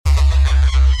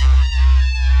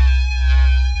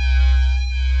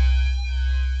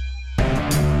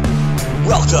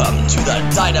Welcome to the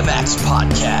Dynamax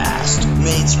Podcast,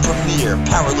 Maine's premier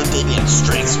Paralympian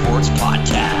strength sports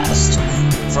podcast.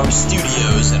 From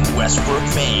studios in Westbrook,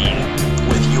 Maine,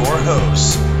 with your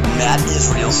hosts, Matt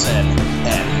Israelson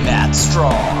and Matt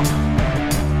Strong.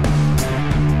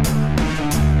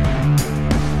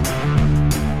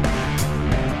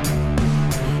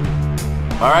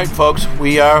 All right, folks,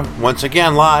 we are once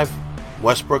again live,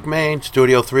 Westbrook, Maine,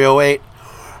 Studio 308.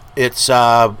 It's,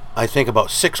 I think,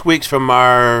 about 6 weeks from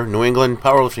our New England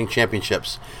Powerlifting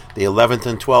Championships, the 11th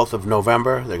and 12th of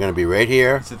November. They're going to be right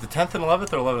here. Is it the 10th and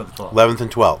 11th or 11th and 12th? 11th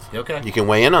and 12th. Okay. You can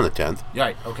weigh in on the 10th.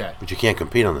 Right, okay. But you can't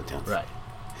compete on the 10th. Right.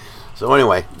 So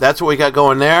anyway, that's what we got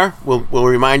going there. We'll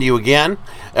remind you again,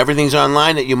 everything's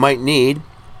online that you might need.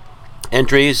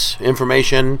 Entries,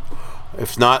 information.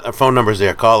 If not, our phone number's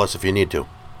there. Call us if you need to.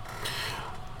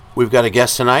 We've got a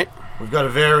guest tonight. We've got a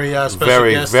very special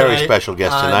guest very tonight. special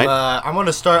guest tonight. I'm going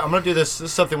to do this.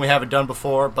 This is something we haven't done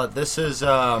before, but this is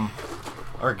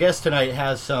our guest tonight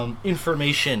has some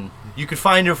information. You could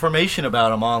find information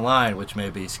about him online, which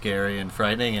may be scary and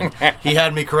frightening. And he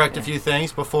had me correct a few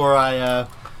things before I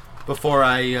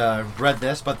read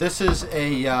this. But this is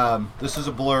a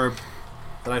blurb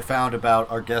that I found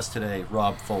about our guest today,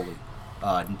 Rob Foley,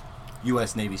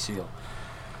 U.S. Navy SEAL.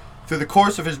 Through the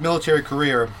course of his military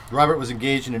career, Robert was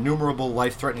engaged in innumerable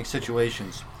life-threatening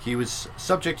situations. He was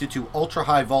subjected to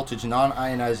ultra-high voltage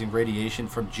non-ionizing radiation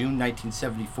from June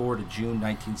 1974 to June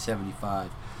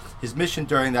 1975. His mission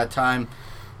during that time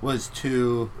was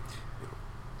to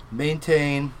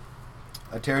maintain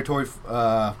a territory...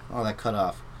 that cut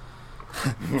off.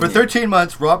 For 13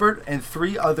 months, Robert and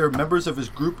 3 other members of his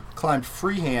group climbed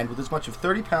freehand with as much as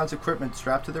 30 pounds of equipment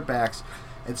strapped to their backs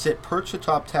and sit perched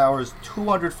atop towers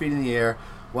 200 feet in the air,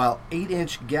 while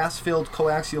 8-inch gas-filled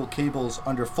coaxial cables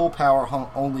under full power hung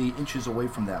only inches away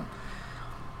from them.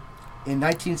 In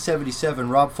 1977,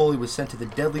 Rob Foley was sent to the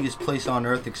deadliest place on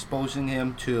Earth, exposing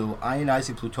him to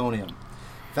ionizing plutonium.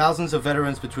 Thousands of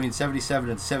veterans between 77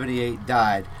 and 78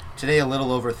 died. Today, a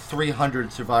little over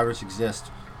 300 survivors exist,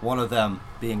 one of them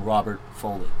being Robert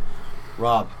Foley.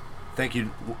 Rob, thank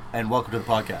you, and welcome to the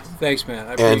podcast. Thanks, man.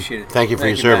 I appreciate it. Thank you for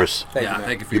your service. Thank you,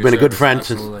 thank you for You've your been a good service.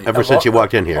 friend ever since you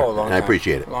walked in here, and I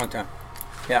appreciate it. A long time.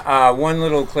 Yeah, one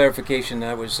little clarification.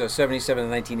 That was 77 to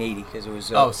 1980, because it was...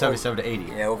 77 to 80.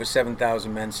 Yeah, over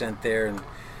 7,000 men sent there, and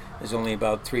there's only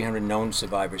about 300 known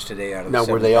survivors today out of Now,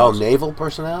 the were they all naval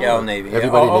personnel? Yeah, all Navy.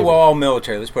 Everybody Navy. All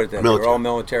military. Let's put it that way. We're all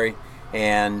military.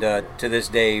 And to this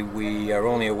day, we are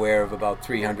only aware of about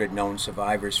 300 known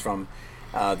survivors from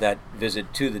that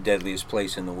visit to the deadliest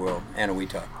place in the world,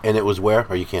 Eniwetok. And it was where?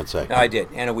 Or you can't say? I did.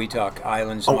 Eniwetok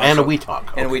Islands. Oh,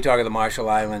 Eniwetok. Okay. Eniwetok of the Marshall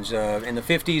Islands. In the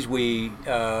 50s,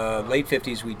 late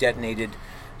 50s, we detonated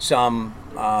some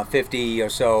 50 or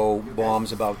so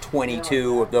bombs. About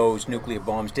 22 of those nuclear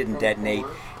bombs didn't detonate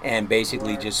and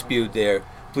basically just spewed their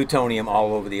plutonium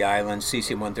all over the island,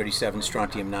 cesium-137,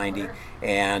 strontium-90,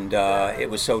 and it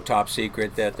was so top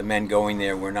secret that the men going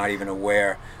there were not even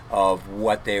aware of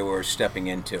what they were stepping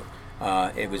into.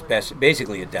 It was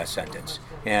basically a death sentence,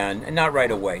 and not right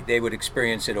away. They would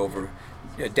experience it over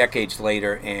decades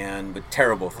later, and with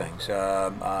terrible things,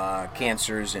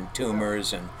 cancers and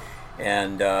tumors,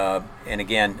 and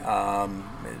again,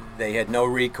 they had no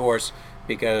recourse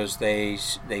because they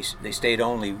stayed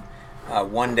only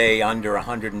 1 day under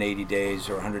 180 days,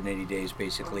 or 180 days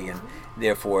basically, and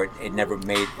therefore it never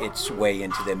made its way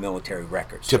into their military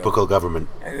records. Typical government.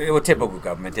 Well, typical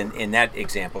government in that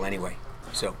example anyway.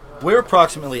 So, where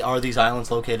approximately are these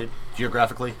islands located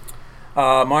geographically?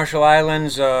 Marshall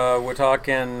Islands, we're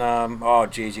talking,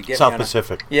 you get South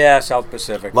Pacific. Yeah, South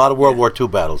Pacific. A lot of World War II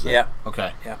battles there. Yeah.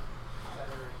 Okay. Yeah.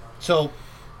 So,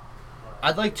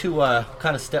 I'd like to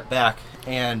kind of step back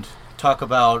and talk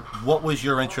about what was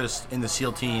your interest in the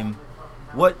SEAL team,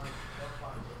 what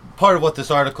part of what this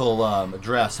article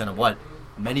addressed, and what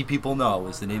many people know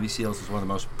is the Navy SEALs is one of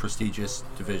the most prestigious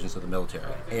divisions of the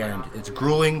military, and it's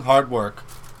grueling, hard work.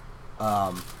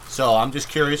 So I'm just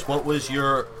curious, what was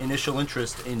your initial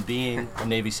interest in being a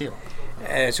Navy SEAL?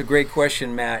 It's a great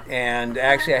question, Matt, and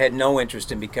actually I had no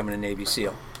interest in becoming a Navy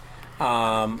SEAL.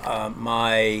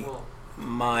 My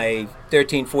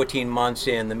 13, 14 months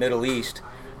in the Middle East,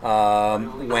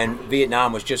 when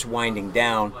Vietnam was just winding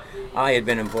down, I had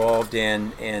been involved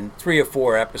in 3 or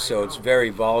 4 episodes,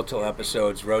 very volatile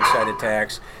episodes, roadside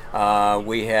attacks.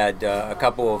 We had a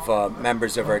couple of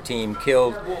members of our team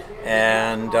killed,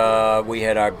 and we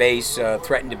had our base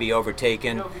threatened to be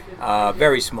overtaken.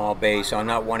 Very small base on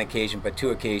not one occasion but 2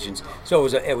 occasions. So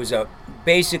it was a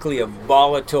basically a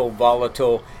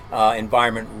volatile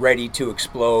environment ready to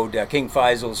explode. King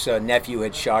Faisal's nephew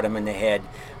had shot him in the head.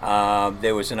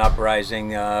 There was an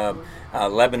uprising.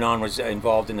 Lebanon was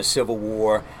involved in a civil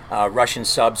war. Russian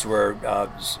subs were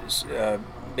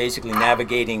basically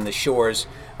navigating the shores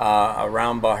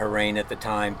around Bahrain at the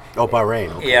time. Oh,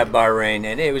 Bahrain. Okay. Yeah, Bahrain,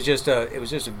 and it was just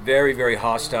a very, very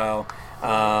hostile.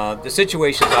 The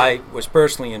situations I was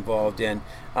personally involved in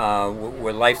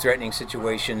were life-threatening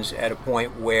situations at a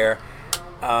point where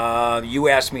you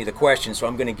asked me the question, so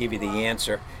I'm going to give you the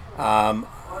answer.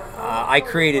 I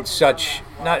created such,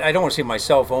 I don't want to say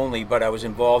myself only, but I was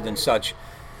involved in such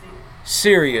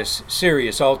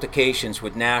serious altercations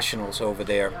with nationals over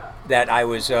there that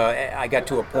I got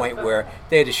to a point where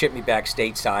they had to ship me back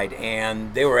stateside,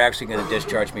 and they were actually going to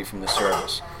discharge me from the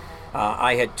service.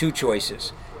 I had two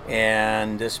choices,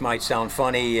 and this might sound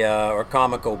funny or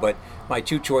comical, but my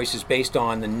two choices based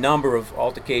on the number of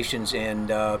altercations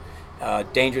and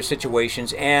dangerous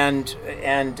situations and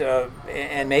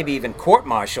maybe even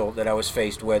court-martial that I was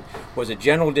faced with was a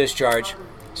general discharge,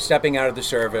 stepping out of the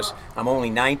service. I'm only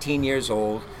 19 years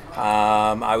old.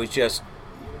 I was just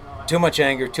too much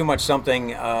anger, too much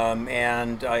something,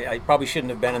 and I probably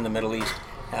shouldn't have been in the Middle East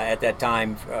at that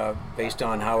time based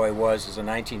on how I was as a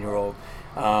 19-year-old.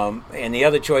 And the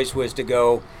other choice was to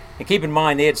go, and keep in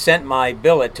mind they had sent my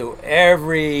billet to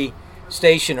every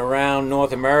station around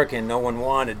North America and no one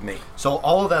wanted me. So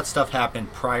all of that stuff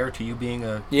happened prior to you being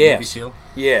a Navy SEAL?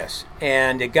 Yes,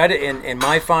 and it got in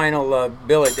my final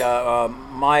billet.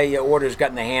 My orders got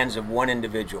in the hands of one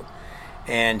individual,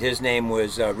 and his name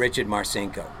was Richard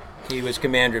Marcinko. He was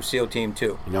commander of SEAL Team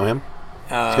 2. You know him?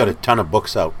 He's got a ton of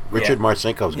books out. Richard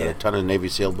Marcinko's got a ton of Navy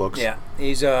SEAL books. Yeah,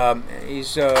 he's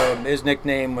his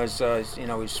nickname was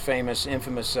he's famous,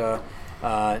 infamous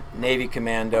Navy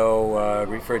commando,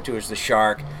 referred to as the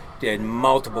Shark. Did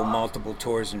multiple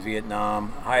tours in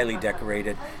Vietnam, highly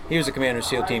decorated. He was the commander of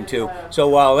SEAL Team 2. So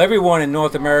while everyone in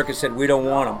North America said, we don't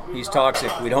want him, he's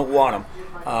toxic, we don't want him,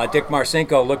 Dick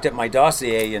Marcinko looked at my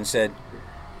dossier and said,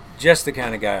 just the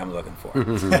kind of guy I'm looking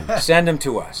for. Send him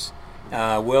to us.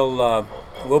 We'll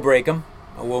break him,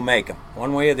 or we'll make him.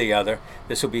 One way or the other,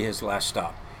 this will be his last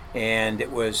stop. And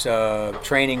it was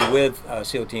training with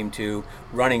SEAL Team 2,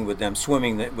 running with them,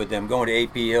 swimming with them, going to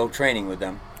AP Hill, training with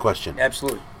them. Question.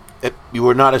 Absolutely. You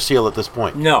were not a SEAL at this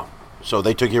point? No. So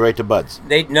they took you right to Buds?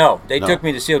 They took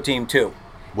me to SEAL Team 2.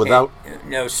 Without?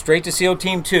 No, straight to SEAL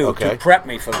Team 2 to prep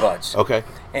me for Buds. Okay.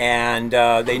 And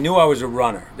they knew I was a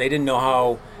runner. They didn't know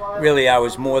how really I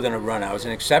was more than a runner. I was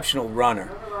an exceptional runner.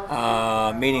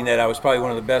 Meaning that I was probably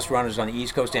one of the best runners on the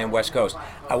East Coast and West Coast.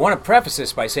 I want to preface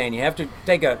this by saying you have to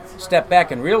take a step back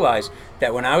and realize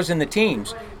that when I was in the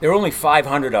teams, there were only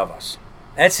 500 of us.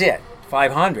 That's it,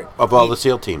 500. Of all the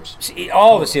SEAL teams?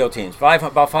 All the SEAL teams,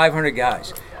 about 500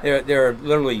 guys. There are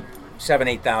literally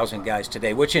 8,000 guys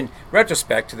today, which in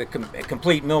retrospect to the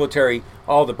complete military,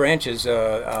 all the branches,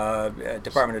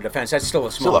 Department of Defense, that's still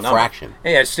a small number. Still a fraction.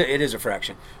 Yeah, it is a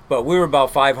fraction. But we were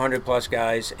about 500 plus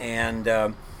guys, and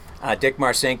Dick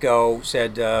Marcinko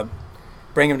said,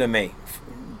 bring him to me.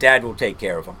 Dad will take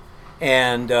care of him.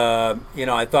 And,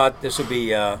 I thought this would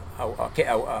be a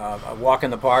walk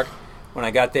in the park when I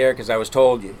got there, because I was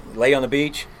told you lay on the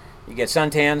beach, you get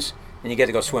suntans, and you get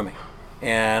to go swimming.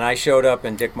 And I showed up,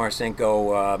 and Dick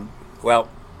Marcinko,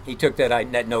 he took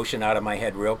that notion out of my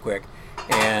head real quick.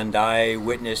 And I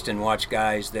witnessed and watched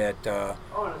guys that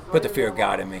put the fear of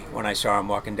God in me when I saw them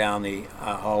walking down the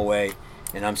hallway.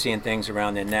 And I'm seeing things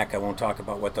around their neck. I won't talk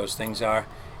about what those things are.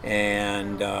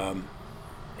 And I'm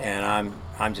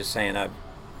just saying,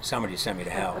 somebody sent me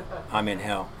to hell. I'm in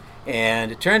hell.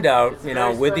 And it turned out,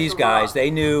 with these guys, they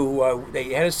knew,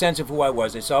 they had a sense of who I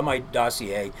was. They saw my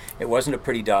dossier. It wasn't a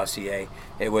pretty dossier.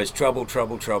 It was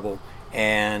trouble.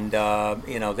 And,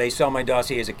 they saw my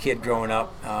dossier as a kid growing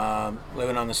up,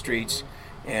 living on the streets.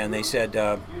 And they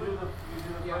said,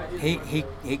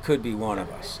 he could be one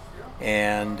of us.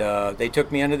 And they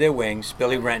took me under their wings.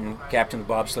 Billy Renton, captain of the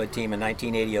bobsled team in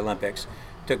 1980 Olympics,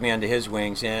 took me under his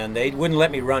wings. And they wouldn't let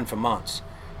me run for months.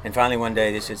 And finally one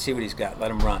day they said, see what he's got, let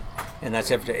him run. And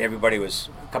that's after everybody was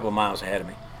a couple of miles ahead of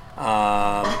me.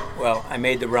 I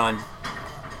made the run.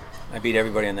 I beat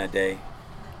everybody on that day.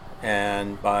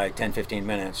 And by 10-15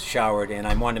 minutes, showered, and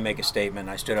I wanted to make a statement.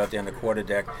 I stood out there on the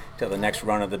quarterdeck till the next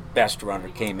runner, the best runner,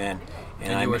 came in.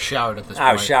 And you were showered at this point.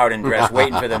 I was showered and dressed,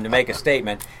 waiting for them to make a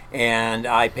statement, and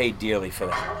I paid dearly for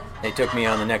that. They took me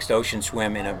on the next ocean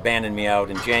swim and abandoned me out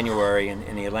in January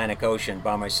in the Atlantic Ocean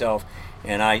by myself,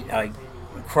 and I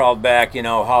crawled back,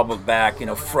 hobbled back,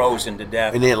 frozen to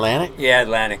death. In the Atlantic? Yeah,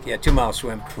 Atlantic. Yeah, 2 mile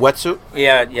swim. Wetsuit?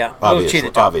 Yeah. Little cheetah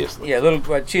top. Obviously. Yeah,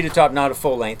 little cheetah top, not a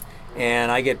full length.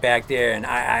 And I get back there, and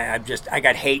I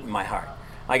got hate in my heart.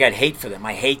 I got hate for them.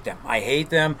 I hate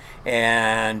them.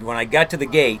 And when I got to the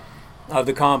gate of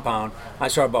the compound, I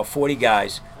saw about 40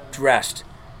 guys dressed,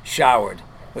 showered,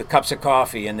 with cups of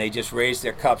coffee, and they just raised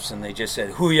their cups and they just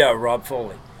said, "Hoo-yah, Rob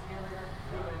Foley."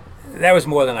 That was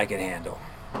more than I could handle,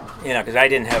 because I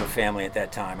didn't have a family at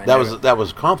that time. That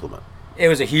was a compliment. It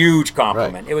was a huge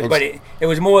compliment. Right. It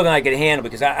was more than I could handle,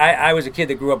 because I was a kid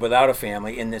that grew up without a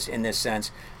family in this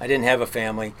sense. I didn't have a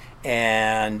family,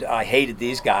 and I hated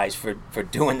these guys for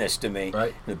doing this to me,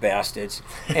 right. The bastards.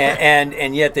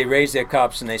 and yet they raised their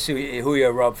cups and they said, "Hoo-yah,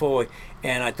 Rob Foley."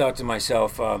 And I thought to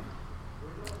myself,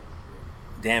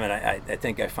 damn it, I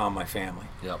think I found my family.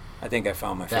 Yep. I think I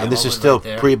found my family. And this is still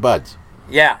pre-Buds.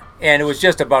 Yeah, and it was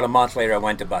just about a month later I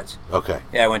went to Buds. Okay.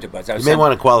 Yeah, I went to Buds. You may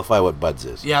want to qualify what Buds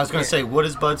is. Yeah, I was going to say, what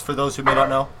is Buds for those who may not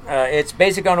know? It's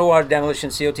basic underwater demolition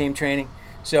SEAL team training.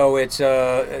 So it's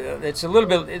a little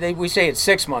bit, we say it's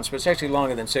 6 months, but it's actually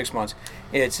longer than 6 months.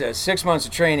 It's 6 months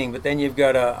of training, but then you've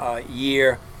got a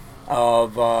year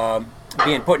of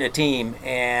being put in a team,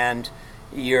 and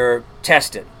you're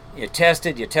tested. You're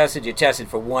tested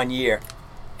for 1 year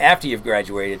after you've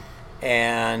graduated.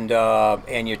 And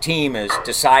your team is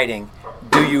deciding,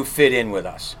 do you fit in with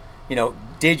us?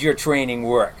 Did your training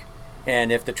work?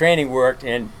 And if the training worked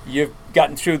and you've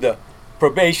gotten through the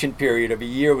probation period of a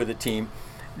year with the team,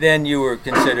 then you were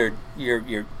considered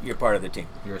you're part of the team.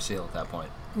 You're a SEAL at that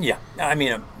point. Yeah, I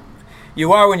mean,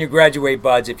 you are when you graduate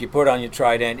Buds if you put on your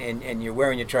trident and you're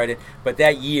wearing your trident. But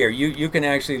that year, you can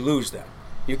actually lose that.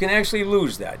 You can actually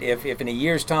lose that if in a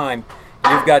year's time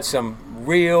you've got some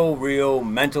real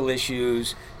mental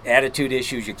issues, attitude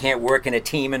issues. You can't work in a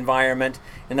team environment,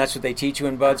 and that's what they teach you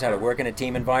in Buds, how to work in a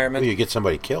team environment. Well, you get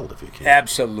somebody killed if you can't.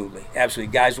 Absolutely.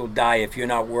 Guys will die if you're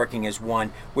not working as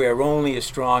one. We're only as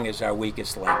strong as our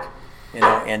weakest link,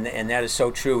 and that is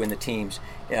so true in the teams.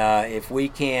 If we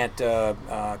can't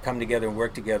come together and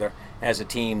work together as a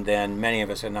team, then many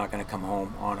of us are not going to come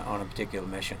home on a particular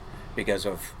mission because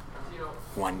of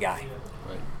one guy.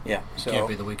 Right. Yeah. So can't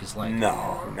be the weakest link.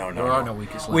 No. There are no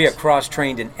weakest links. We are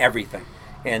cross-trained in everything,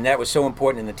 and that was so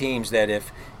important in the teams that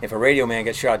if a radio man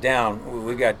gets shot down,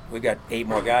 we got 8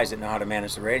 more guys that know how to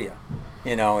manage the radio.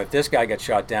 If this guy got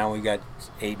shot down, we got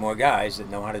 8 more guys that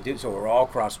know how to do. So we're all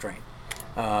cross-trained.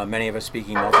 Many of us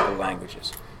speaking multiple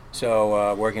languages.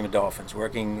 So working with dolphins,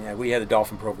 we had a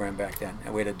dolphin program back then,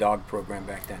 and we had a dog program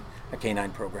back then, a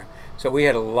canine program. So we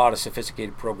had a lot of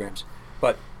sophisticated programs.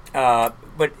 But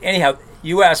anyhow,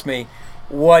 you asked me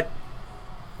what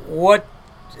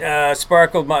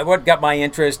sparkled what got my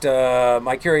interest,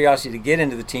 my curiosity to get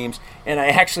into the teams, and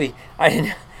I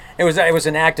didn't. It was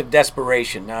an act of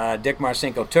desperation. Dick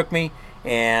Marcinko took me,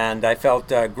 and I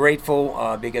felt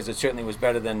grateful because it certainly was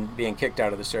better than being kicked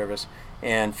out of the service.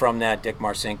 And from that, Dick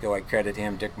Marcinko, I credit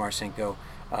him. Dick Marcinko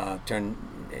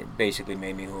basically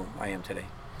made me who I am today.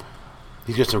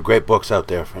 He's got some great books out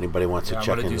there if anybody wants to check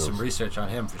into I'm going to do those. some research on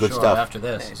him for Good sure stuff. after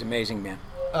this. He's an amazing man.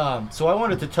 So I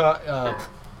wanted to talk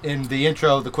in the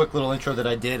intro, the quick little intro that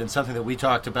I did, and something that we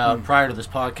talked about prior to this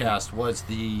podcast was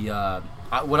the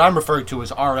what I'm referring to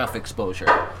as RF exposure.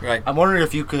 Right. I'm wondering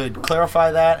if you could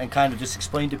clarify that and kind of just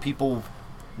explain to people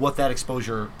what that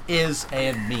exposure is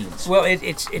and means. Well,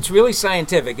 it's really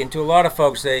scientific, and to a lot of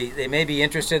folks, they may be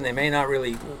interested and they may not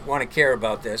really want to care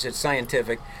about this. It's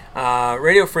scientific.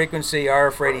 Radio frequency,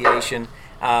 RF radiation,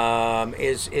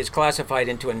 is classified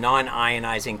into a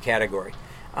non-ionizing category.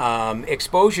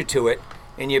 Exposure to it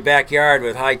in your backyard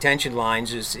with high tension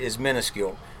lines is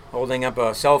minuscule. Holding up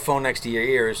a cell phone next to your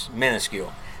ear is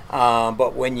minuscule.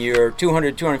 But when you're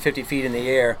 250 feet in the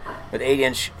air with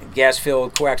 8-inch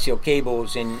gas-filled coaxial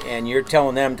cables and you're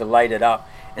telling them to light it up,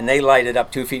 and they light it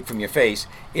up 2 feet from your face,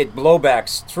 it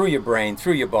blowbacks through your brain,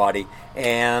 through your body,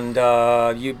 and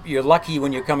you're lucky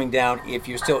when you're coming down if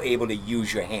you're still able to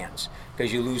use your hands,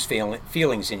 because you lose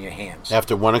feelings in your hands.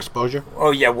 After one exposure?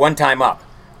 Oh, yeah, one time up,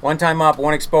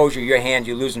 one exposure, your hands,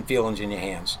 you're losing feelings in your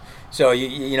hands. So,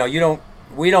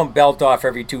 we don't belt off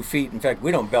every 2 feet. In fact,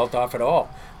 we don't belt off at all.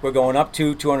 We're going up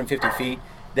to 250 feet,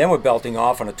 then we're belting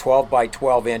off on a 12 by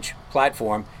 12 inch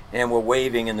platform, and we're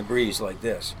waving in the breeze like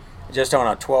this, just on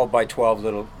a 12 by 12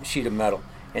 little sheet of metal.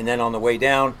 And then on the way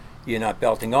down, you're not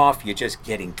belting off, you're just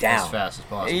getting down. As fast as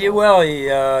possible.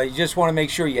 You just want to make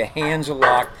sure your hands are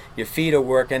locked, your feet are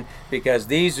working, because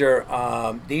these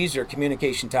are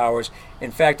communication towers. In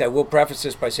fact, I will preface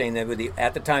this by saying that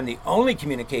at the time, the only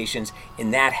communications in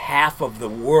that half of the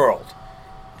world.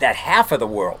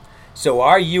 So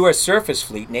our U.S. surface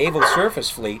fleet, naval surface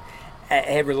fleet,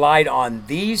 had relied on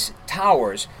these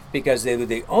towers because they were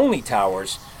the only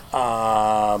towers.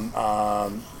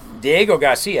 Diego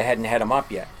Garcia hadn't had them up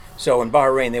yet. So in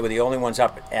Bahrain, they were the only ones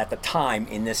up at the time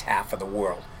in this half of the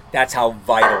world. That's how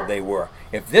vital they were.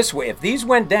 If these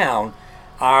went down,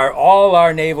 all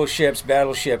our naval ships,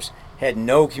 battleships, had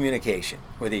no communication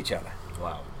with each other.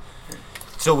 Wow.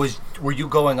 So were you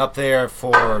going up there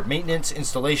for maintenance,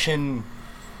 installation?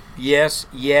 Yes,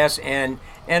 and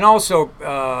also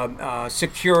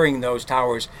securing those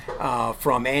towers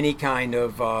from any kind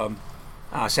of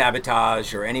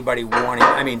sabotage or anybody warning.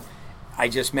 I mean, I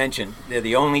just mentioned they're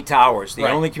the only towers, the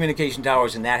only communication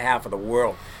towers in that half of the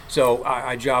world. So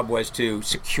our job was to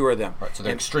secure them. Right, so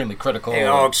they're extremely critical.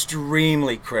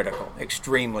 Extremely critical,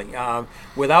 extremely.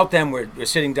 Without them, we're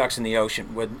sitting ducks in the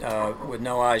ocean with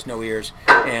no eyes, no ears,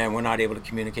 and we're not able to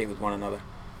communicate with one another.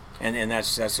 And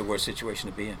that's the worst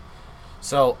situation to be in.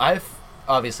 So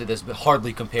obviously this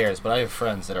hardly compares, but I have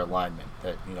friends that are linemen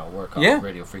that work on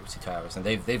radio frequency towers, and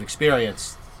they've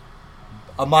experienced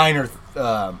a minor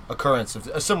occurrence of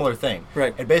a similar thing.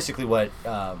 Right. And basically what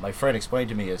my friend explained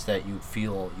to me is that you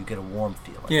get a warm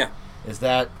feeling. Yeah. Is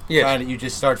that kind of, you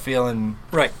just start feeling...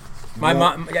 Right.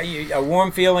 A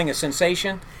warm feeling, a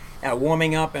sensation,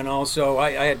 warming up, and also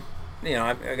I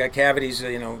got cavities,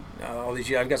 all these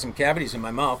years. I've got some cavities in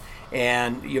my mouth,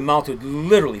 and your mouth would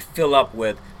literally fill up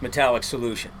with metallic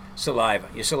solution, saliva.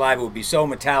 Your saliva would be so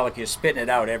metallic, you're spitting it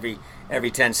out every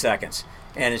 10 seconds.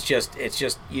 And it's just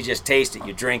you just taste it,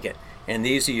 you drink it, and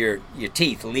these are your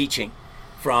teeth leaching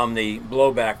from the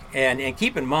blowback. And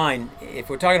keep in mind, if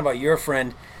we're talking about your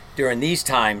friend during these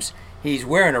times, he's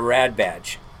wearing a rad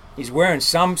badge. He's wearing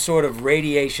some sort of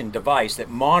radiation device that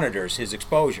monitors his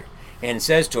exposure and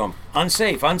says to him,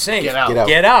 unsafe,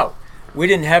 get out. We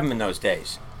didn't have them in those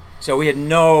days, so we had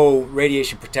no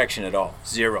radiation protection at all,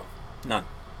 zero, none.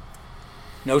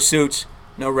 No suits.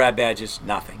 No rad badges,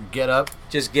 nothing. Get up.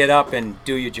 Just get up and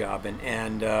do your job,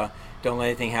 and don't let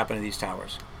anything happen to these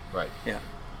towers. Right. Yeah.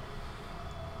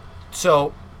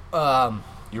 So,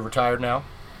 you're retired now?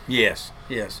 Yes.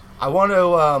 I want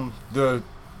to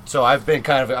so I've been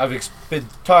been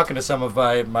talking to some of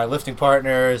my lifting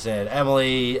partners and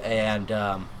Emily, and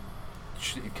kind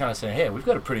of saying, hey, we've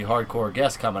got a pretty hardcore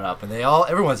guest coming up, and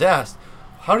everyone's asked,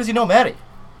 how does he know Maddie?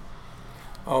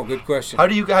 Oh, good question. How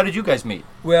did you guys meet?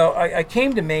 Well, I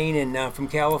came to Maine from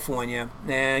California,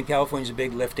 and California's a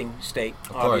big lifting state,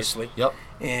 obviously. Yep.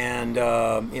 And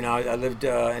I lived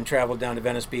and traveled down to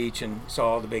Venice Beach and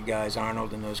saw all the big guys,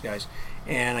 Arnold and those guys.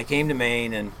 And I came to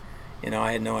Maine, and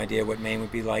I had no idea what Maine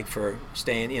would be like for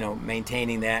staying,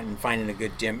 maintaining that and finding a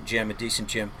good gym, a decent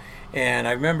gym. And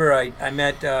I remember I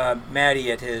met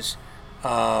Matty at his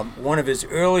one of his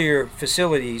earlier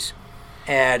facilities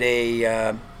at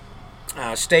a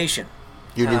station.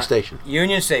 Union Station.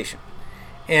 Union Station.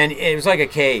 And it was like a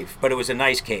cave, but it was a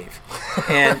nice cave.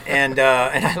 And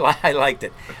I liked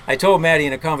it. I told Maddie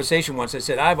in a conversation once, I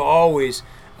said, I've always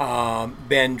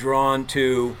been drawn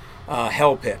to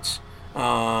hell pits,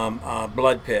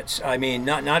 blood pits. I mean,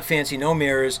 not fancy, no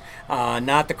mirrors,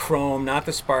 not the chrome, not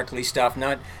the sparkly stuff,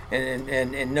 not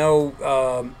and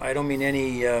no, I don't mean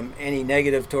any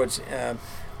negative towards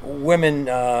women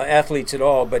athletes at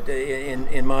all, but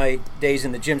in my days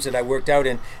in the gyms that I worked out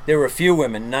in, there were a few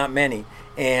women, not many,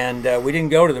 and we didn't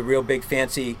go to the real big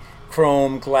fancy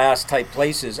chrome glass type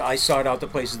places. I sought out the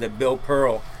places that Bill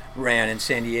Pearl ran in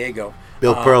San Diego.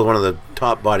 Bill Pearl, one of the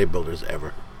top bodybuilders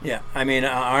ever. Yeah, I mean,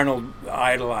 Arnold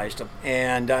idolized him,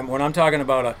 and when I'm talking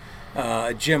about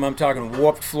a gym, I'm talking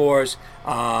warped floors,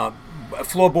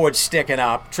 floorboards sticking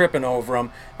up, tripping over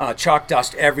them, chalk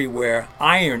dust everywhere,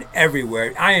 iron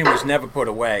everywhere. Iron was never put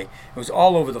away. It was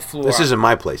all over the floor. This isn't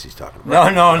my place he's talking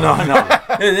about.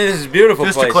 No. This is a beautiful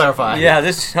place. Just to clarify. Yeah,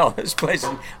 this place.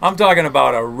 I'm talking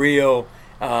about a real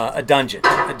a dungeon.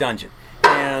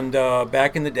 And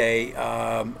back in the day,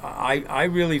 I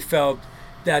really felt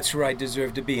that's where I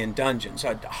deserved to be, in dungeons,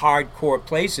 hardcore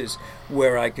places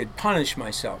where I could punish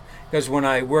myself. Because when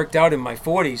I worked out in my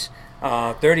 40s,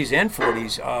 30s and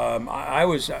 40s, I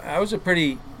was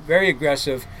a very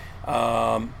aggressive,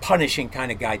 punishing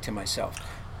kind of guy to myself.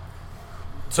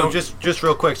 So just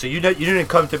real quick, so you didn't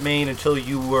come to Maine until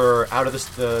you were out of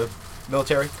the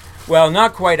military? Well,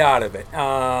 not quite out of it,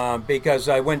 because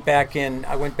I went back in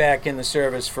the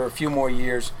service for a few more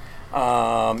years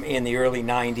in the early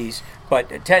 90s.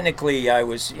 But technically, I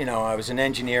was an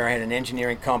engineer. I had an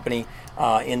engineering company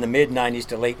in the mid 90s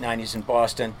to late 90s in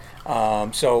Boston.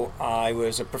 So I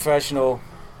was a professional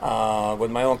with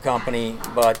my own company.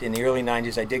 But in the early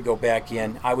 90s, I did go back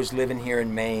in. I was living here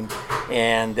in Maine,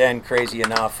 and then, crazy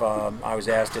enough, I was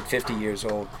asked at 50 years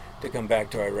old to come back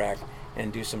to Iraq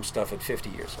and do some stuff at 50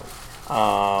 years old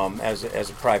as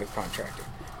a private contractor.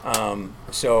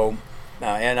 So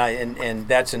and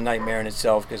that's a nightmare in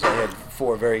itself, because I had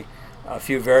a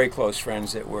few very close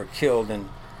friends that were killed and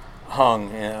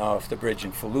hung off the bridge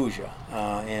in Fallujah.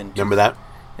 Remember that?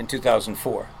 In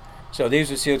 2004. So these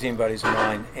were SEAL team buddies of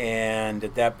mine, and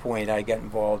at that point I got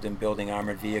involved in building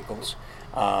armored vehicles,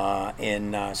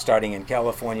 starting in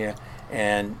California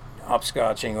and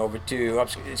skipping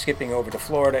over to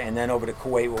Florida, and then over to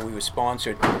Kuwait, where we were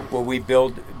sponsored, where we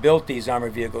built these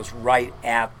armored vehicles right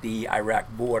at the Iraq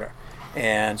border.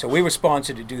 And so we were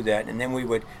sponsored to do that, and then we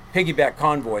would piggyback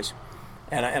convoys.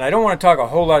 And I don't want to talk a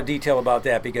whole lot of detail about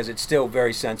that because it's still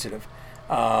very sensitive.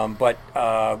 But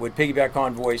would piggyback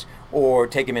convoys or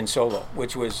take them in solo,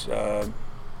 which was,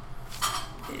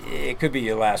 it could be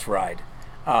your last ride.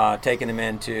 Taking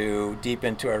them deep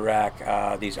into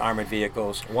Iraq, these armored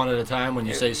vehicles. One at a time when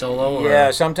you say solo? Or?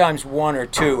 Yeah, sometimes one or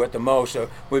two at the most. So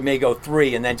we may go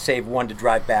three and then save one to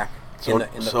drive back. So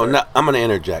now, I'm going to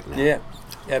interject now. Yeah,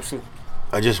 absolutely.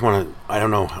 I just want to, I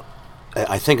don't know,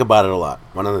 I think about it a lot.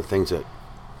 One of the things that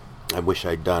I wish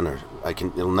I'd done, or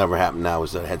it'll never happen now,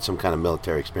 is that I had some kind of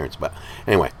military experience. But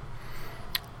anyway,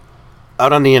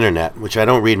 out on the internet, which I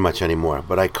don't read much anymore,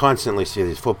 but I constantly see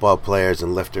these football players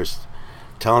and lifters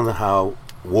telling them how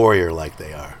warrior-like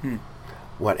they are,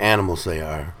 what animals they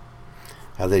are,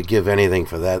 how they'd give anything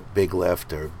for that big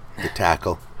lift or the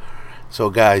tackle. So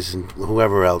guys, and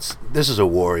whoever else, this is a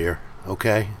warrior,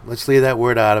 okay? Let's leave that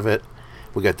word out of it.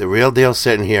 We got the real deal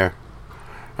sitting here.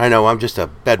 I know I'm just a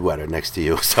bedwetter next to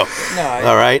you, so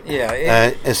all right.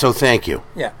 Yeah. And so thank you.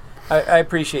 Yeah, I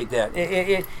appreciate that.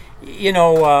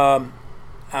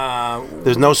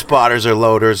 There's no spotters or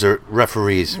loaders or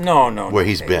referees. No. Where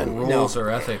he's been. Rules or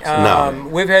ethics. No.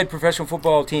 We've had professional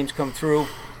football teams come through,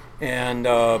 and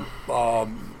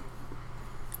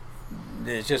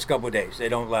it's just a couple of days. They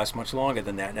don't last much longer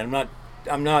than that. And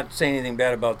I'm not saying anything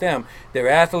bad about them. They're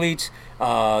athletes.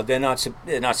 They're not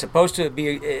supposed to be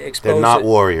exposed. They're not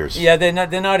warriors. Yeah, they're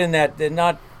not in that. They're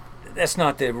not. That's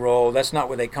not their role. That's not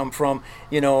where they come from.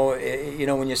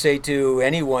 When you say to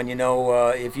anyone,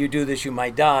 if you do this, you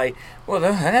might die. Well,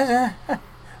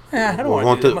 I don't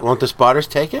want to do that. Won't the spotters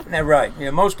take it? Right.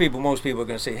 Most people are going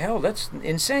to say, hell, that's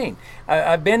insane.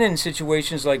 I've been in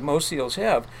situations like most SEALs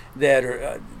have that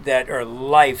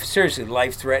are seriously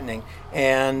life-threatening.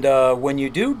 And when you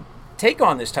do take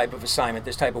on this type of assignment,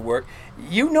 this type of work,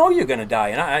 you're going to die.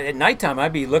 And at nighttime,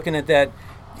 I'd be looking at that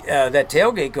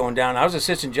tailgate going down. I was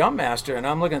assistant jump master, and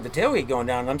I'm looking at the tailgate going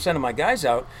down, and I'm sending my guys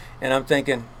out, and I'm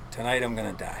thinking, tonight I'm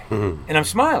going to die. Mm-hmm. And I'm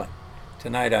smiling.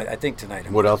 I think tonight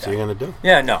I'm What else die. are you going to do?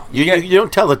 Yeah, no. You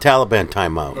don't tell the Taliban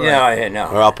time out. Yeah, no.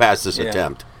 Or I'll pass this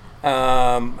attempt.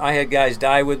 I had guys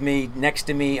die with me, next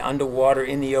to me, underwater,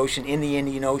 in the ocean, in the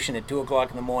Indian Ocean at 2 o'clock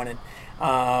in the morning.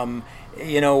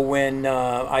 When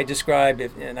I described,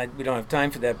 we don't have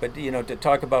time for that, but, to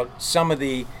talk about some of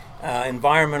the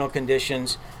environmental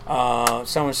conditions,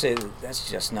 someone say that's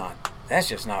just not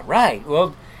right.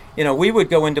 Well, we would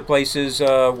go into places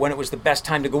when it was the best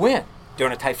time to go in,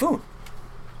 during a typhoon.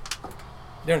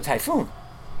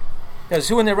 Because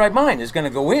who in their right mind is going to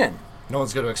go in? No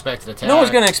one's going to expect an attack. No one's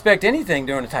going to expect anything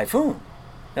during a typhoon.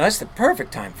 Now, that's the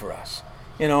perfect time for us.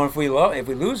 If we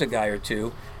lose a guy or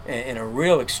two in a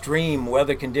real extreme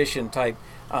weather condition type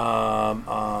of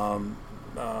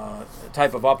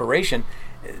operation,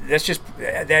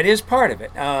 that is part of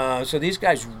it. So these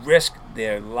guys risk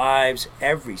their lives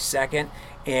every second,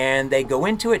 and they go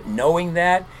into it knowing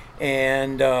that.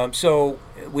 And so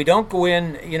we don't go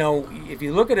in, if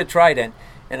you look at a trident,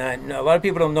 and a lot of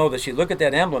people don't know this, you look at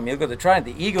that emblem, you look at the trident,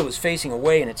 the eagle is facing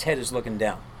away and its head is looking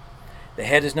down. The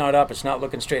head is not up, it's not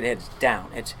looking straight ahead, it's down.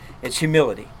 It's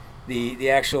humility. The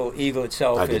actual eagle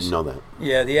itself I didn't know that.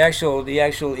 Yeah, the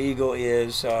actual eagle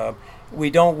is,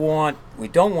 we don't want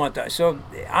that. So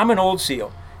I'm an old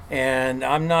SEAL, and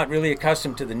I'm not really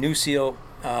accustomed to the new SEAL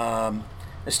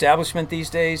establishment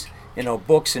these days.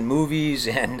 Books and movies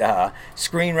and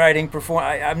screenwriting.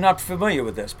 I'm not familiar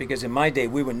with this because in my day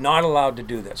we were not allowed to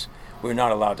do this. We were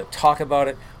not allowed to talk about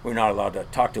it. We were not allowed to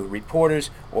talk to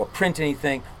reporters or print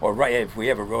anything or write. If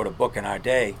we ever wrote a book in our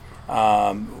day,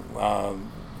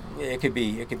 it could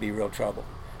be real trouble.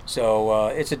 So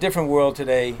it's a different world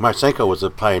today. Marchenko was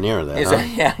a pioneer of that.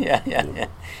 Huh?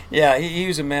 Yeah. He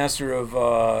was a master of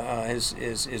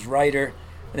his writer.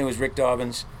 I think it was Rick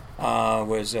Dobbins.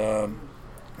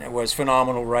 Was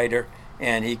phenomenal writer,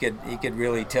 and he could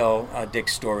really tell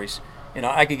Dick's stories.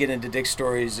 I could get into Dick's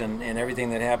stories and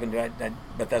everything that happened,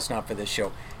 but that's not for this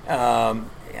show.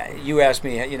 You asked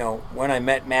me, when I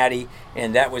met Matty,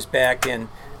 and that was back in,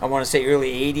 I want to say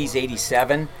early 80s,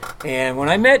 87. And when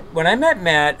I met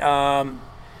Matt,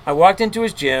 I walked into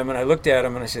his gym and I looked at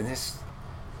him and I said,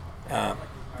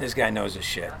 this guy knows his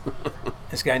shit.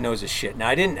 This guy knows his shit. Now,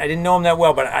 I didn't know him that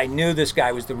well, but I knew this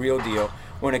guy was the real deal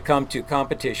when it come to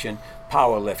competition,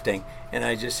 powerlifting. And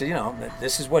I just said,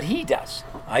 this is what he does.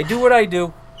 I do what I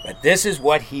do, but this is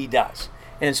what he does.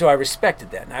 And so I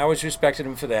respected that. And I always respected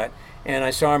him for that. And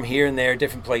I saw him here and there,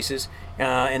 different places.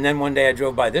 And then one day I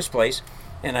drove by this place,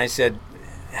 and I said,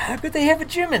 how could they have a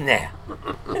gym in there?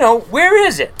 Where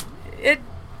is it?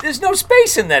 There's no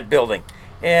space in that building.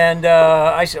 And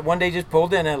I said, one day just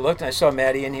pulled in and I looked, and I saw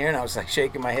Maddie in here, and I was like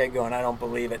shaking my head going, I don't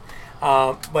believe it.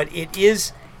 But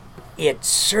it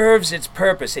serves its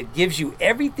purpose. It gives you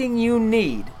everything you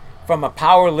need from a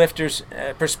power lifter's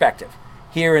perspective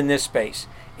here in this space.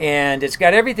 And it's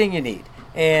got everything you need.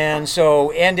 And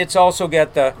it's also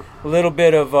got the little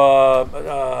bit of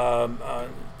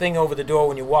thing over the door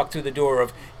when you walk through the door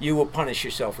of you will punish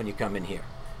yourself when you come in here.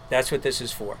 That's what this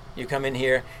is for. You come in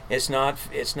here, it's not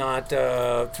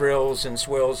thrills and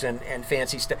swills and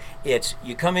fancy stuff. It's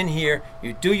you come in here,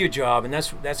 you do your job, and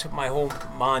that's my whole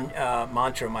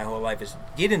mantra my whole life is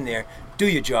get in there, do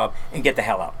your job, and get the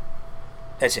hell out.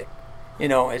 That's it.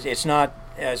 It's not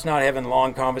having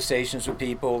long conversations with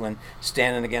people and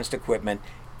standing against equipment.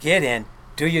 Get in,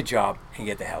 do your job, and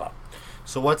get the hell out.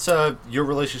 So what's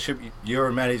your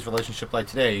and Maddie's relationship like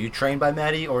today? Are you trained by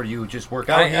Maddie, or do you just work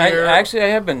out here? I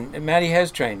have been. Maddie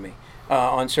has trained me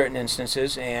on certain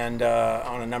instances and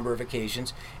on a number of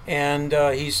occasions. And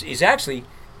he's actually,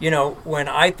 when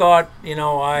I thought,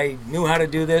 I knew how to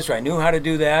do this or I knew how to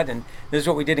do that, and this is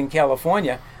what we did in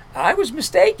California, I was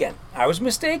mistaken.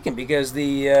 Because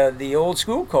the old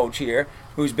school coach here,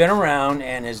 who's been around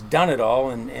and has done it all,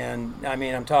 and I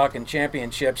mean, I'm talking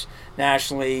championships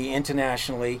nationally,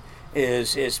 internationally,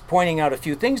 is pointing out a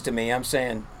few things to me. I'm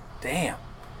saying, damn,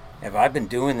 have I been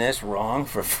doing this wrong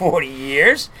for 40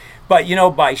 years? But,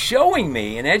 by showing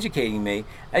me and educating me,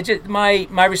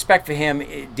 my respect for him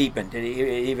deepened.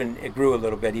 It grew a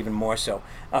little bit, even more so,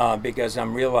 because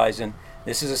I'm realizing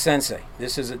this is a sensei.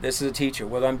 This is a teacher.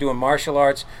 Whether I'm doing martial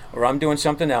arts or I'm doing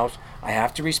something else, I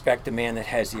have to respect the man that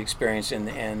has the experience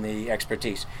and the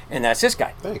expertise. And that's this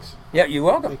guy. Thanks. Yeah, you're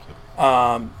welcome. Thank you.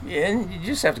 And you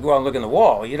just have to go out and look on the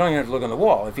wall. You don't even have to look on the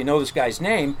wall. If you know this guy's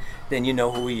name, then you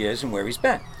know who he is and where he's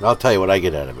been. I'll tell you what I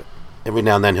get out of it. Every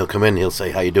now and then he'll come in and he'll say,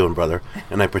 how you doing, brother?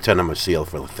 And I pretend I'm a SEAL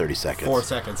for 30 seconds. 4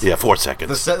 seconds. Yeah, 4 seconds.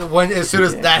 As soon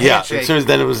as that handshake. As soon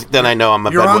as then I know I'm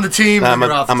a You're on the team. I'm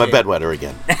you're off the a team. bedwetter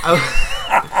again.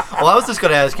 Well, I was just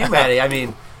going to ask you, Maddie. I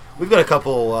mean, we've got a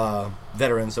couple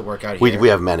veterans that work out here. We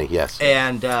have many, yes.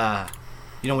 And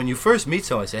when you first meet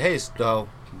someone, I say, "Hey, so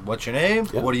what's your name?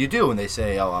 Yeah. What do you do?" And they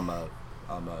say, "Oh, I'm a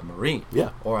Marine."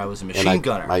 Yeah. Or I was a machine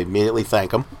gunner. I immediately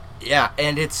thank them. Yeah,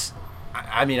 and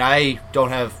I don't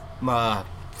have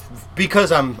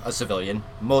because I'm a civilian.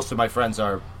 Most of my friends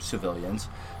are civilians.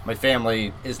 My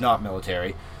family is not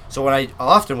military. So when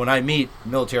I meet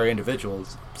military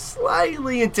individuals,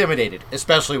 slightly intimidated,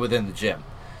 especially within the gym.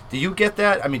 Do you get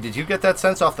that? I mean, did you get that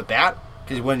sense off the bat?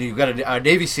 Because when you got a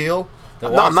Navy SEAL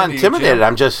that walks I'm not into your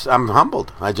intimidated. gym, I'm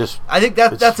humbled. I think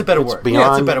that's a better word.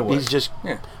 Beyond, it's a better word. He's just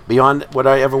beyond what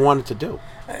I ever wanted to do.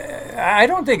 I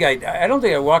don't think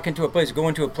I walk into a place, go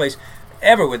into a place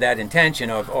ever with that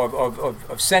intention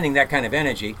of sending that kind of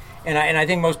energy. And I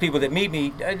think most people that meet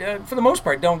me, for the most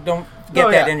part, don't get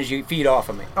that energy feed off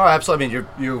of me. Oh, absolutely. I mean,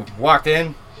 you walked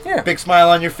in, Yeah. big smile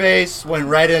on your face, went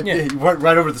right in, you went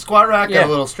right over to the squat rack, got a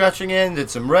little stretching in, did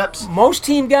some reps. Most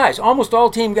team guys, almost all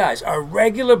team guys, are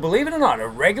regular, believe it or not, are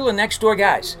regular next door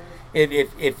guys.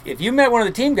 If you met one of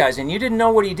the team guys and you didn't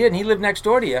know what he did and he lived next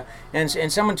door to you,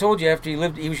 and someone told you after he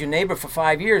was your neighbor for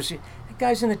 5 years, that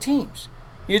guy's in the teams.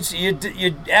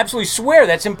 You'd absolutely swear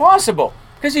that's impossible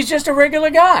because he's just a regular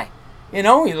guy. He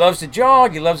loves to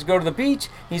jog. He loves to go to the beach.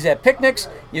 He's at picnics.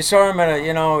 You saw him at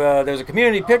there was a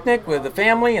community picnic with the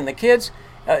family and the kids.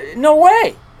 No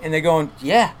way. And they're going,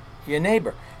 yeah, your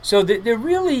neighbor. So they're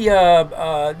really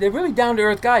down to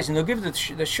earth guys, and they'll give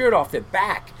the shirt off their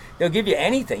back. They'll give you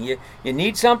anything. You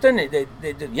need something?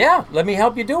 Yeah, let me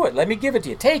help you do it. Let me give it to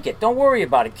you. Take it. Don't worry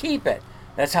about it. Keep it.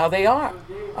 That's how they are.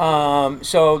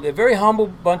 So they're a very humble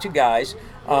bunch of guys.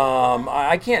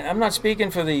 I'm not speaking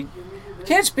for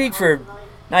can't speak for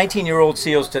 19-year-old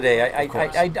SEALs today.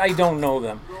 I don't know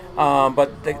them.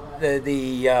 But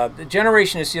the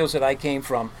generation of SEALs that I came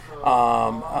from,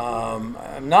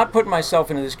 I'm not putting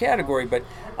myself into this category, but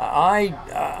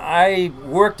I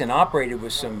worked and operated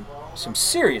with some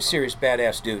serious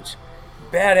badass dudes.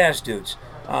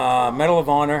 Medal of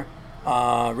Honor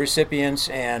recipients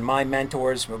and my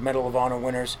mentors were Medal of Honor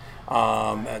winners.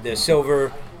 They're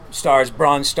silver stars,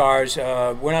 bronze stars.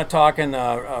 We're not talking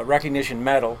a recognition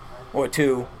medal or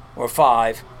 2 or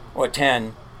 5 or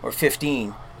 10 or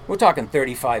 15. we're talking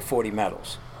 35, 40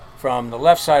 medals from the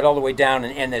left side all the way down,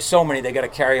 and there's so many they got to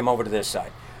carry them over to this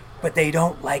side. But they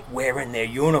don't like wearing their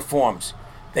uniforms.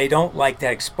 They don't like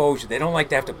that exposure. They don't like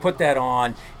to have to put that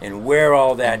on and wear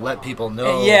all that. And let people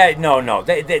know. Yeah, no.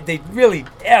 They really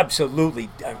absolutely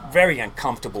are very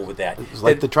uncomfortable with that. It's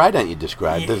like the trident you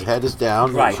described. The head is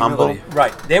down, Right, humble.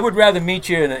 Right. They would rather meet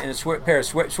you in a pair of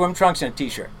swim trunks and a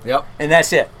T-shirt. Yep. And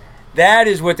that's it. That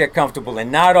is what they're comfortable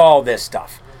in, not all this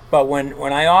stuff. But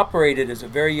when I operated as a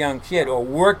very young kid or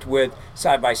worked with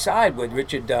side by side with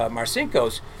Richard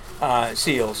Marcinko's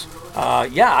SEALs,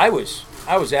 I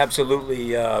was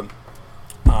absolutely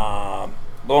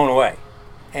blown away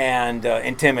and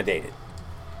intimidated,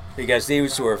 because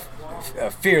these were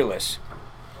fearless,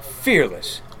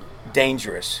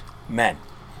 dangerous men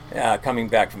coming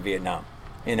back from Vietnam.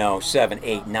 7,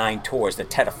 8, 9 tours, the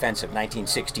Tet Offensive,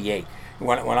 1968.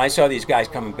 When I saw these guys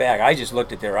coming back, I just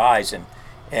looked at their eyes and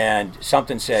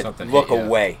something said, "Look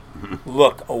away,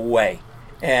 look away."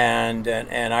 And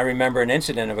I remember an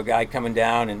incident of a guy coming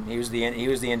down, and he was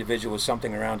the individual with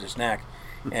something around his neck,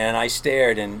 and I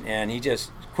stared, and he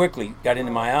just quickly got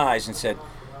into my eyes and said,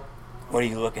 "What are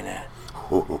you looking at?"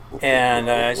 And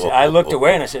I looked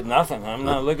away and I said, "Nothing. I'm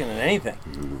not looking at anything."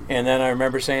 And then I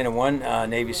remember saying to one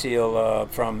Navy SEAL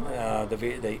from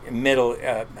the middle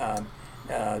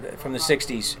from the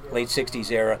 '60s, late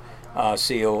 '60s era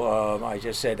SEAL, I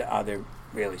just said, "Are there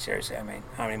really seriously? I mean,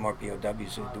 how many more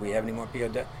POWs? Do we have any more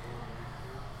POWs?"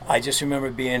 I just remember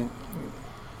being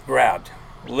grabbed,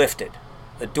 lifted,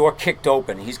 the door kicked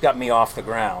open. He's got me off the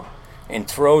ground and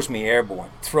throws me airborne,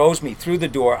 throws me through the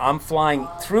door. I'm flying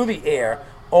through the air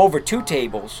over two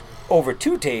tables,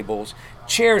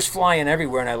 chairs flying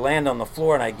everywhere, and I land on the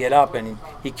floor and I get up and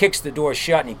he kicks the door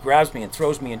shut and he grabs me and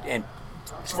throws me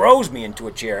into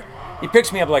a chair. He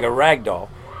picks me up like a rag doll,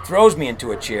 throws me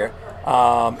into a chair.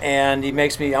 And he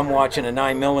makes me. I'm watching a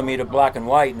 9mm black and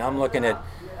white, and I'm looking at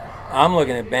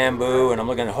bamboo, and I'm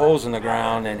looking at holes in the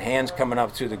ground, and hands coming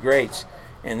up through the grates.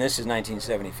 And this is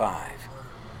 1975,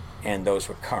 and those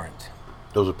were current.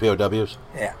 Those are POWs?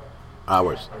 Yeah.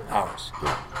 Hours.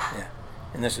 Yeah.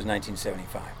 And this was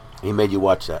 1975. He made you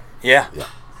watch that? Yeah.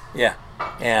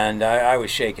 And I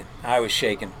was shaking. And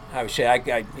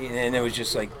it was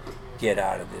just like, get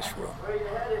out of this room.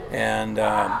 And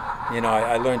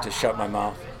I learned to shut my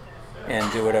mouth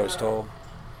and do what I was told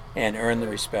and earn the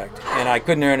respect. And I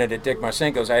couldn't earn it at Dick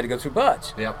Marcinko's. I had to go through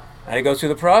Bud's. Yep. I had to go through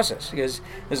the process, because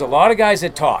there's a lot of guys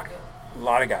that talk,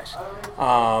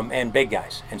 and big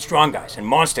guys and strong guys and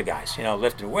monster guys,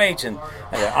 lifting weights, and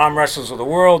they're arm wrestlers of the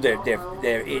world.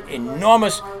 They're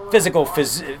enormous physical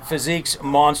physiques,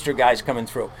 monster guys coming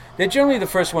through. They're generally the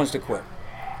first ones to quit.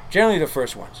 Generally the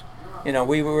first ones.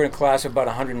 We were in a class of about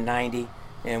 190,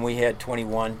 and we had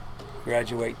 21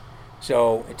 graduate.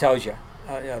 So it tells you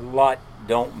a lot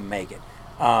don't make it.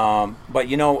 But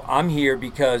I'm here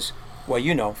because,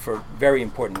 for very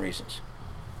important reasons,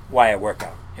 why I work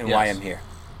out and why I'm here.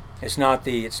 It's not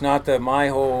my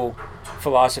whole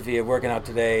philosophy of working out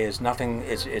today is nothing.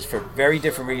 It's for very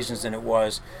different reasons than it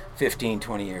was 15,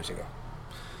 20 years ago.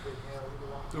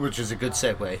 Which is a good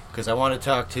segue, because I wanted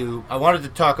to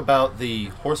talk about the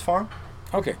horse farm.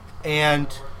 Okay. And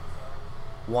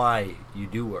why you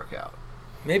do work out.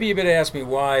 Maybe you better ask me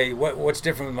what's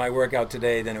different with my workout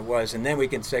today than it was, and then we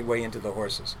can segue into the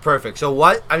horses. Perfect. So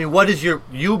what is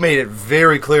you made it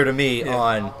very clear to me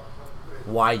on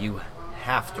why you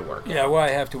have to work out. Yeah, why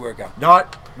I have to work out.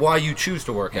 Not why you choose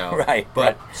to work out. Right.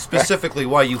 But specifically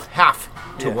why you have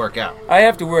to work out. I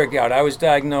have to work out. I was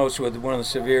diagnosed with one of the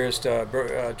severest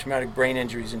traumatic brain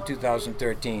injuries in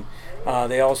 2013.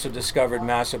 They also discovered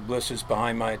massive blisters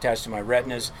attached to my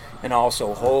retinas, and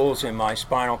also holes in my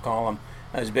spinal column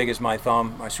as big as my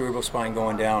thumb, my cerebral spine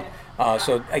going down.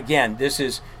 So again, this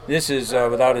is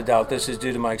without a doubt, this is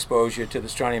due to my exposure to the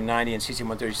strontium-90 and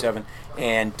cesium-137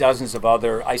 and dozens of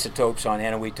other isotopes on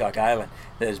Eniwetok Island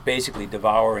that is basically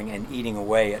devouring and eating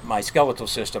away at my skeletal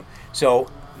system. So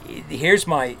here's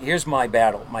my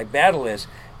battle. My battle is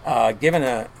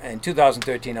in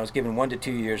 2013, I was given 1 to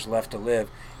 2 years left to live,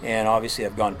 and obviously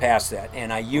I've gone past that.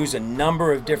 And I use a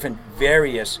number of different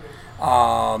various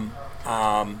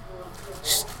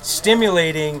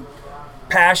stimulating,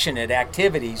 passionate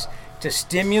activities to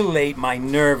stimulate my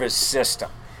nervous system.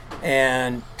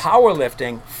 And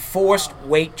powerlifting, forced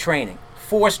weight training,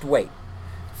 forced weight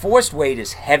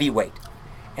is heavy weight.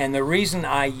 And the reason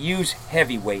I use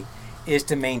heavy weight is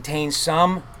to maintain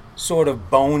some sort of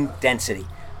bone density,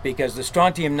 because the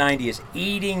strontium-90 is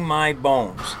eating my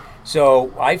bones.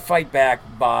 So I fight back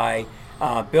by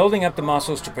building up the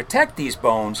muscles to protect these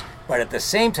bones, but at the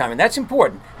same time, and that's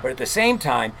important, but at the same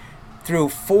time, through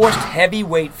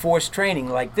heavyweight forced training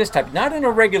like this type, not in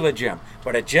a regular gym,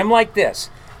 but a gym like this,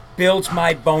 builds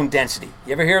my bone density.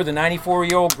 You ever hear of the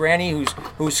 94-year-old granny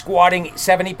who's squatting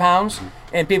 70 pounds?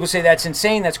 And people say that's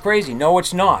insane, that's crazy. No,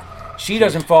 it's not. She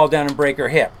doesn't fall down and break her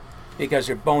hip because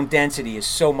her bone density is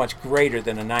so much greater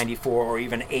than a 94 or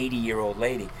even 80-year-old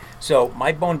lady. So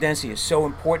my bone density is so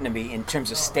important to me in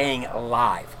terms of staying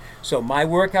alive. So my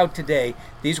workout today,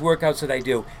 these workouts that I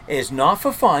do, is not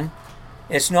for fun.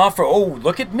 It's not for, oh,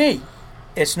 look at me.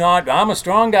 It's not, I'm a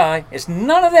strong guy. It's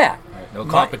none of that. No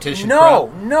competition.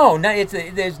 No.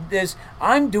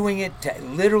 I'm doing it to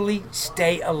literally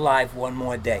stay alive one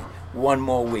more day, one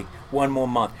more week, one more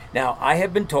month. Now, I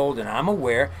have been told, and I'm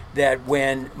aware, that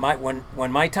when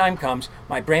my time comes,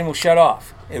 my brain will shut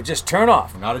off. It'll just turn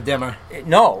off. Not a dimmer.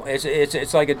 No,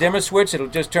 it's like a dimmer switch. It'll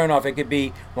just turn off. It could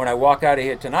be when I walk out of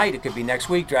here tonight. It could be next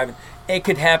week driving. It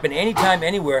could happen anytime,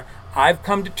 anywhere. I've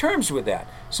come to terms with that.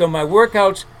 So my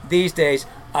workouts these days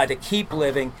are to keep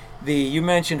living. You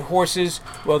mentioned horses.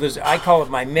 Well, I call it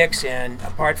my mix, and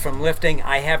apart from lifting,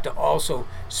 I have to also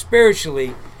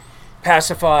spiritually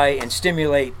pacify and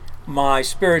stimulate my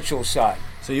spiritual side.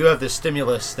 So you have this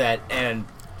stimulus and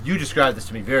you described this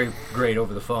to me very great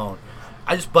over the phone.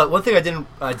 But one thing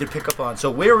I did pick up on.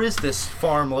 So where is this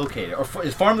farm located? Or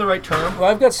is farm the right term? Well,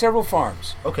 I've got several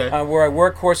farms. Okay. Where I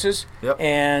work horses, Yep.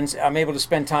 and I'm able to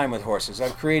spend time with horses.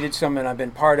 I've created some, and I've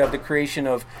been part of the creation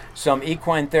of some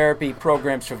equine therapy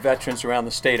programs for veterans around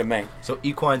the state of Maine. So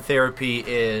equine therapy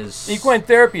is... Equine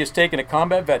therapy is taking a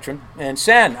combat veteran, and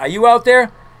San, are you out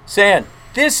there? San,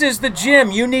 this is the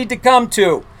gym you need to come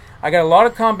to. I got a lot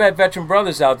of combat veteran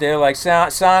brothers out there, like San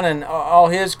and all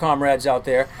his comrades out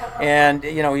there, and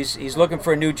he's looking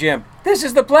for a new gym. This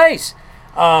is the place.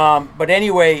 But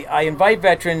anyway, I invite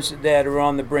veterans that are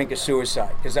on the brink of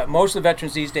suicide, because most of the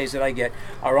veterans these days that I get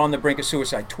are on the brink of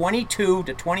suicide. 22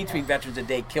 to 23 veterans a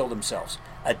day kill themselves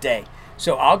a day.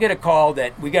 So I'll get a call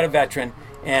that we got a veteran,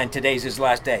 and today's his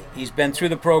last day. He's been through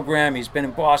the program. He's been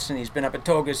in Boston. He's been up at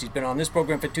Togus. He's been on this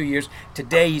program for 2 years.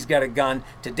 Today he's got a gun.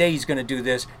 Today he's going to do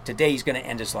this. Today he's going to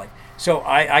end his life. So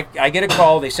I get a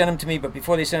call. They send him to me, but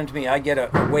before they send him to me, I get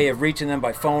a way of reaching them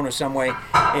by phone or some way.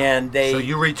 And So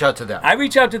you reach out to them? I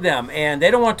reach out to them, and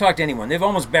they don't want to talk to anyone. They've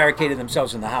almost barricaded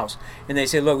themselves in the house. And they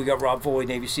say, look, we got Rob Foley,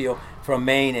 Navy SEAL from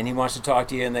Maine, and he wants to talk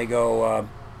to you. And they go,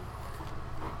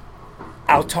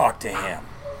 I'll talk to him.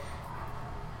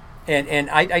 And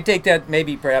I take that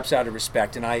maybe perhaps out of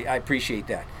respect, and I appreciate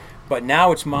that. But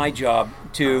now it's my job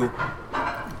to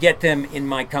get them in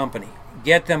my company,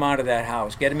 get them out of that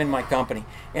house, get them in my company.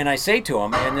 And I say to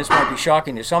them, and this might be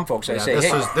shocking to some folks, I say,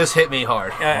 this hit me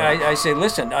hard. I say,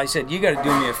 listen, I said, you got to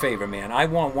do me a favor, man. I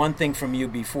want one thing from you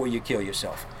before you kill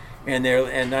yourself. And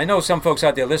I know some folks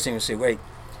out there listening will say, wait,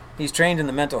 he's trained in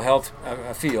the mental health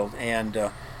field, and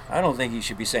I don't think he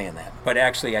should be saying that. But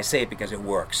actually, I say it because it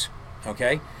works,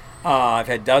 okay? I've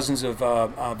had dozens of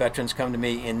veterans come to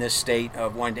me in this state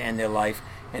of wanting to end their life,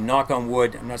 and knock on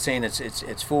wood, I'm not saying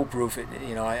it's foolproof.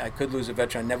 I could lose a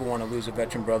veteran. I never want to lose a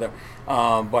veteran brother,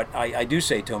 but I do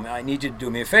say to them, I need you to do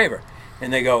me a favor.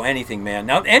 And they go, anything, man.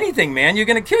 Now, anything, man. You're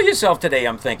going to kill yourself today.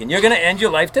 I'm thinking you're going to end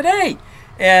your life today,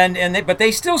 but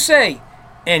they still say,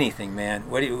 anything, man.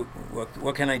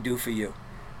 What can I do for you?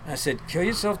 I said, kill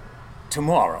yourself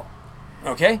tomorrow,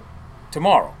 okay?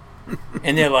 Tomorrow.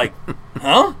 And they're like,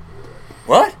 huh?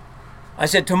 What? I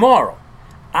said, tomorrow.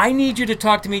 I need you to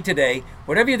talk to me today.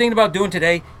 Whatever you're thinking about doing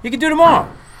today, you can do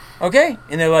tomorrow. Okay?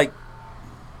 And they're like,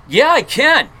 yeah,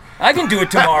 I can do it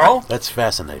tomorrow. That's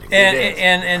fascinating.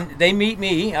 And they meet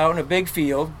me out in a big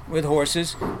field with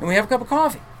horses, and we have a cup of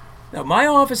coffee. Now, my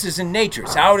office is in nature.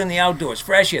 It's out in the outdoors,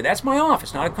 fresh air. That's my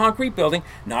office, not a concrete building,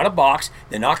 not a box.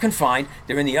 They're not confined.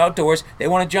 They're in the outdoors. They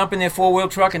want to jump in their four-wheel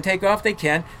truck and take off, they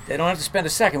can. They don't have to spend a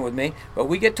second with me. But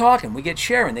we get talking. We get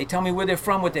sharing. They tell me where they're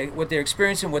from, what they're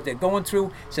experiencing, what they're going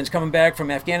through since coming back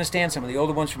from Afghanistan, some of the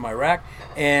older ones from Iraq.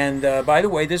 And by the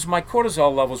way, this is my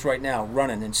cortisol levels right now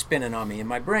running and spinning on me in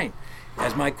my brain.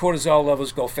 As my cortisol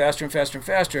levels go faster and faster and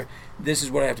faster, this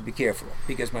is what I have to be careful of,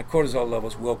 because my cortisol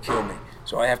levels will kill me.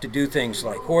 So I have to do things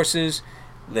like horses,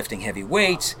 lifting heavy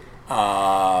weights,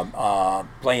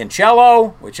 playing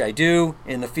cello, which I do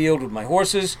in the field with my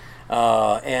horses.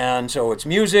 And so it's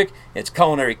music, it's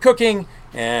culinary cooking,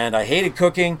 and I hated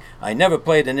cooking. I never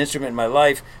played an instrument in my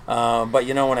life, but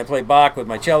when I play Bach with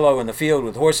my cello in the field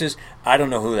with horses, I don't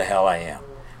know who the hell I am.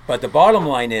 But the bottom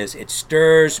line is, it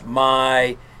stirs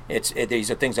my These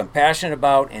are things I'm passionate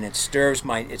about, and it stirs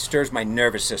my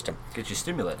nervous system. Gets you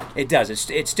stimulated. It does.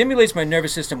 It stimulates my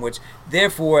nervous system, which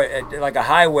therefore, like a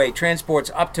highway,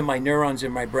 transports up to my neurons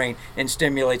in my brain and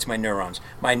stimulates my neurons.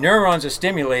 My neurons are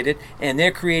stimulated, and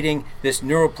they're creating this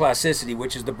neuroplasticity,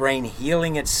 which is the brain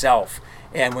healing itself.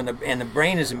 And the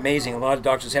brain is amazing. A lot of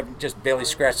doctors haven't just barely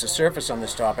scratched the surface on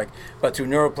this topic, but through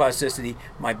neuroplasticity,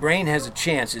 my brain has a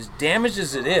chance, as damaged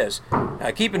as it is.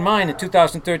 Keep in mind, in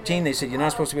 2013, they said you're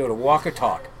not supposed to be able to walk or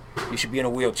talk. You should be in a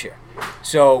wheelchair.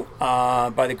 So,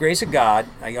 by the grace of God,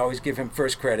 I always give him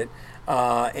first credit,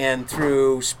 and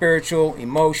through spiritual,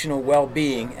 emotional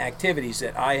well-being activities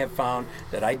that I have found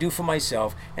that I do for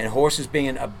myself, and horses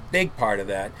being a big part of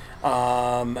that.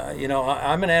 I'm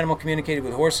an animal communicator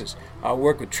with horses. I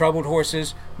work with troubled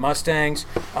horses, Mustangs,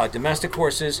 domestic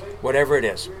horses, whatever it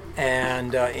is.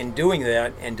 And in doing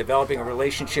that and developing a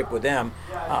relationship with them,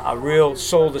 a real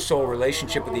soul-to-soul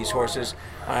relationship with these horses,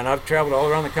 and I've traveled all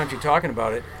around the country talking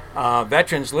about it.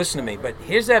 Veterans listen to me, but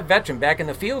here's that veteran back in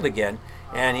the field again,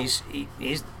 and he's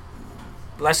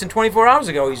less than 24 hours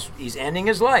ago, he's ending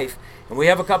his life, and we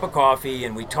have a cup of coffee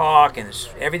and we talk, and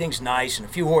everything's nice, and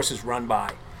a few horses run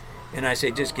by, and I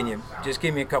say, just give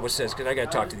me a couple of cents, because I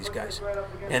got to talk to these guys.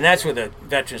 And that's where the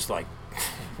veteran's like,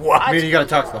 what? I mean, you got to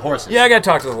talk to the horses. Yeah, I got to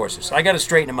talk to the horses. I got to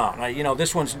straighten them out. I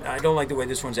don't like the way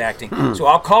this one's acting. So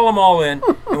I'll call them all in,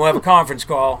 and we'll have a conference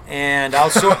call, and I'll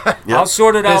sort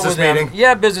it out Business with them. meeting.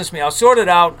 Yeah, business meeting. I'll sort it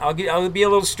out. I'll be a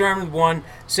little stern with one,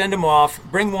 send him off,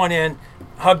 bring one in,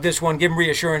 hug this one, give him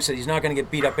reassurance that he's not going to get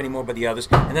beat up anymore by the others,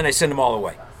 and then I send them all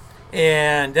away.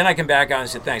 And then I come back on and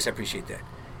say, thanks, I appreciate that.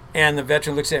 And the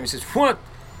veteran looks at me and says, what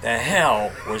the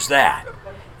hell was that?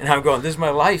 And I'm going, this is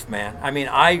my life, man. I mean,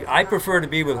 I prefer to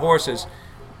be with horses.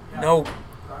 No,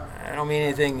 I don't mean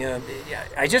anything.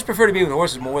 I just prefer to be with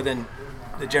horses more than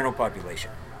the general population,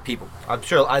 people. I'm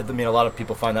sure, a lot of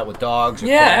people find that with dogs or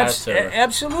Yeah, cats.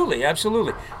 absolutely.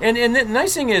 And the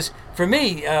nice thing is, for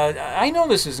me, I know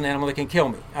this is an animal that can kill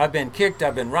me. I've been kicked,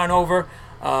 I've been run over,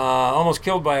 almost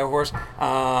killed by a horse,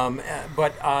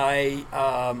 but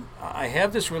I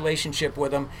have this relationship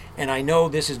with them, and I know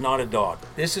this is not a dog.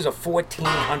 This is a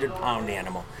 1,400-pound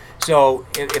animal. So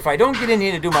if I don't get in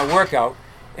here to do my workout,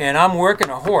 and I'm working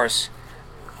a horse,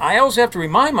 I also have to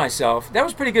remind myself, that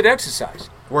was pretty good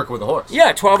exercise. Working with a horse. Yeah,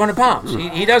 1,200 pounds.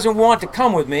 He doesn't want to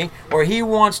come with me, or he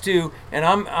wants to, and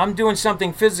I'm doing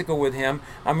something physical with him.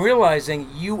 I'm realizing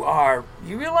you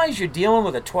realize you're dealing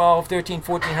with a 12, 13,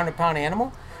 1,400 pound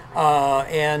animal,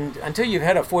 and until you've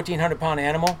had a 1,400 pound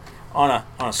animal on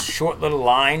a short little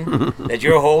line that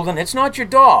you're holding, it's not your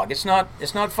dog. It's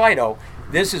not Fido.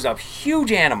 This is a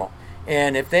huge animal,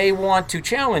 and if they want to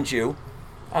challenge you,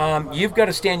 you've got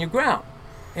to stand your ground.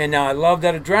 And now I love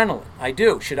that adrenaline. I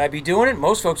do. Should I be doing it?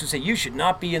 Most folks would say you should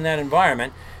not be in that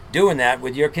environment doing that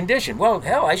with your condition. Well,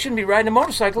 hell, I shouldn't be riding a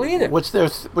motorcycle either. What's their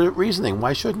reasoning?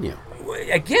 Why shouldn't you?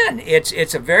 Again,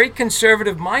 it's a very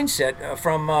conservative mindset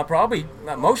from probably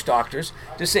most doctors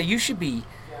to say you should be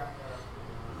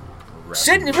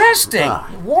sitting, resting,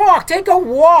 walk, take a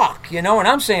walk, and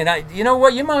I'm saying, you know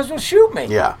what, you might as well shoot me.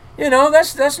 Yeah.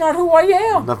 That's not who I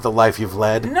am. Not the life you've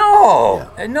led.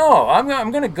 No,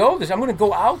 I'm going to go this. I'm going to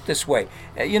go out this way.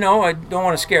 I don't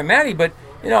want to scare Maddie, but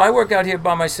I work out here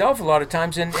by myself a lot of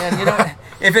times, and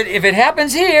if it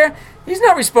happens here, he's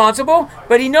not responsible.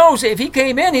 But he knows if he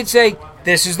came in, he'd say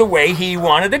this is the way he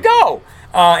wanted to go.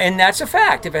 And that's a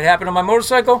fact. If it happened on my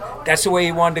motorcycle, that's the way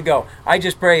he wanted to go. I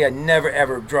just pray I never,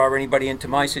 ever draw anybody into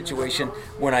my situation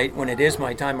when it is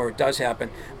my time or it does happen.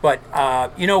 But,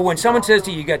 when someone says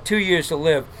to you, you got 2 years to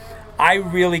live, I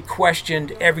really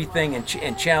questioned everything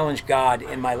and challenged God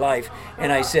in my life.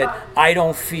 And I said, I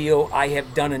don't feel I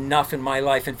have done enough in my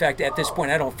life. In fact, at this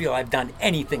point, I don't feel I've done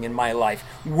anything in my life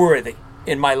worthy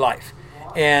in my life.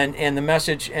 And the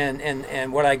message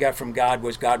and what I got from God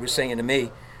was saying to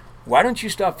me, why don't you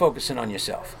stop focusing on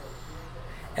yourself?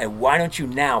 And why don't you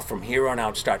now, from here on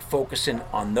out, start focusing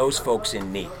on those folks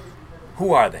in need?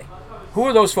 Who are they? Who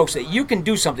are those folks that you can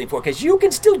do something for? Because you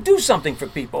can still do something for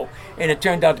people. And it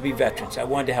turned out to be veterans. I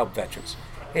wanted to help veterans.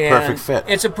 And perfect fit.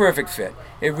 It's a perfect fit.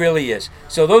 It really is.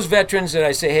 So those veterans that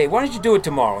I say, hey, why don't you do it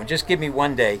tomorrow and just give me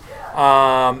one day?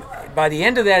 By the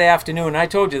end of that afternoon, and I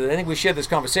told you that I think we shared this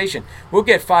conversation, we'll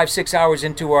get 5-6 hours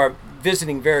into our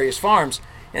visiting various farms.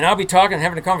 And I'll be talking and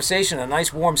having a conversation a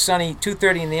nice, warm, sunny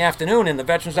 2:30 in the afternoon, and the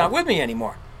veteran's not with me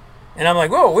anymore. And I'm like,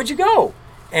 whoa, where'd you go?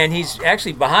 And he's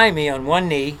actually behind me on one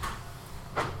knee,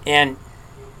 and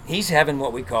he's having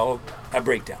what we call a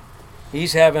breakdown.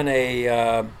 He's having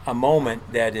a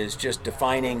moment that is just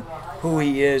defining who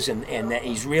he is, and that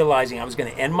he's realizing I was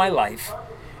going to end my life,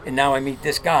 and now I meet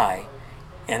this guy,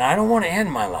 and I don't want to end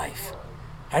my life.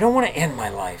 I don't want to end my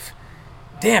life.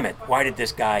 Damn it, why did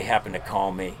this guy happen to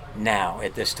call me now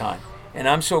at this time? And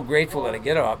I'm so grateful that I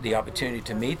get the opportunity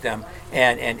to meet them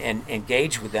and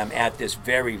engage with them at this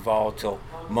very volatile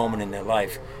moment in their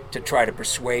life to try to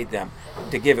persuade them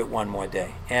to give it one more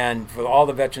day. And for all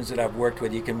the veterans that I've worked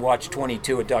with, you can watch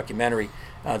 22, a documentary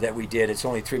that we did. It's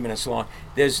only 3 minutes long.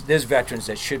 There's veterans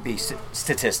that should be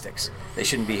statistics. They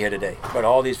shouldn't be here today. But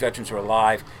all these veterans are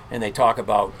alive, and they talk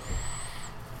about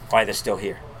why they're still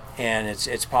here. And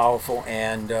it's powerful.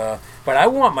 And but I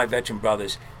want my veteran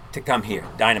brothers to come here,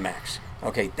 Dynamax.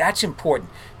 Okay, that's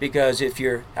important because if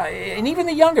you're, and even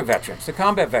the younger veterans, the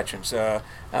combat veterans,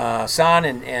 San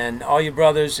and all your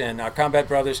brothers and our combat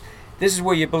brothers, this is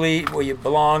where you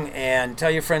belong, and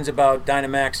tell your friends about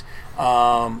Dynamax.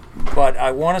 But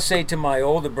I want to say to my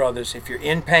older brothers, if you're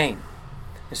in pain,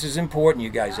 this is important, you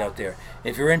guys out there.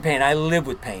 If you're in pain, I live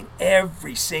with pain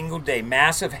every single day,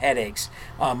 massive headaches,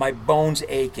 my bones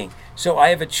aching. So I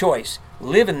have a choice,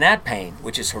 live in that pain,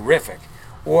 which is horrific,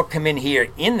 or come in here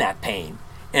in that pain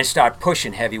and start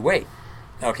pushing heavy weight.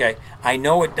 Okay? I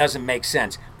know it doesn't make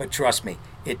sense, but trust me,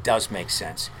 it does make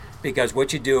sense. Because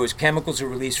what you do is chemicals are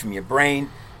released from your brain,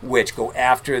 which go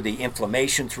after the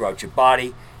inflammation throughout your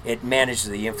body. It manages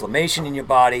the inflammation in your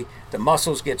body. The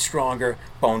muscles get stronger.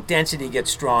 Bone density gets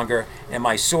stronger. Am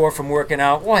I sore from working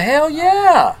out? Well, hell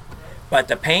yeah! But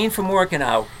the pain from working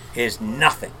out is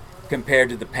nothing compared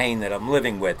to the pain that I'm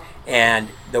living with. And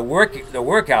the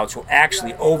workouts will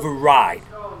actually override.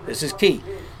 This is key.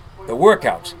 The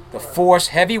workouts, the force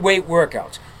heavyweight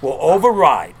workouts, will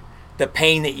override the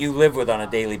pain that you live with on a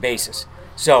daily basis.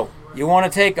 So you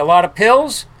want to take a lot of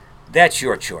pills? That's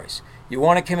your choice. You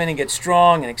want to come in and get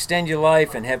strong and extend your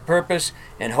life and have purpose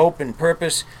and hope and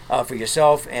purpose for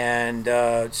yourself and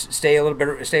stay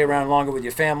around longer with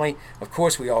your family. Of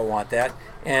course, we all want that.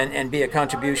 And be a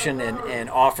contribution and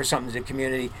offer something to the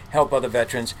community, help other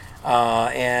veterans,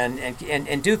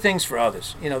 and do things for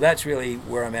others. You know, that's really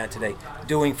where I'm at today,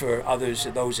 doing for others,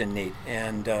 those in need,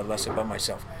 and less about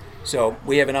myself. So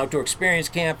we have an outdoor experience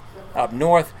camp up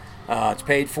north. It's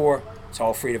paid for. It's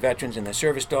all free to veterans and their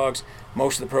service dogs.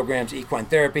 Most of the programs, equine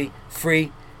therapy,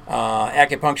 free.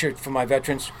 Acupuncture for my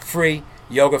veterans, free.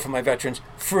 Yoga for my veterans,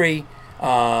 free.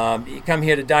 You come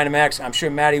here to Dynamax. I'm sure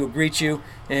Maddie will greet you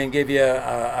and give you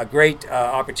a great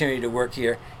opportunity to work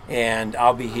here. And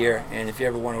I'll be here. And if you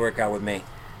ever want to work out with me,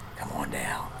 come on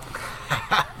down.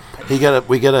 He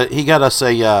got us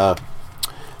a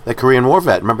the Korean War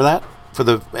vet. Remember that? For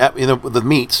the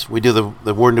meets, we do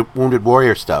the wounded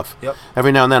warrior stuff. Yep.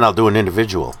 Every now and then, I'll do an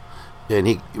individual. And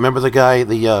he remember the guy,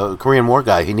 the Korean War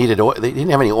guy. He needed oil. They didn't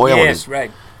have any oil. Yes, right.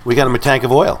 We got him a tank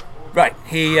of oil. Right.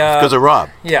 He because of Rob.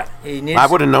 Yeah. He needs. I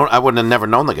wouldn't have never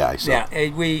known the guy. So. Yeah.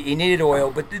 He needed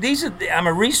oil, but I'm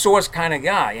a resource kind of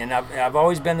guy, and I've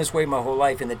always been this way my whole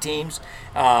life. In the teams,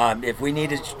 if we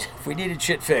needed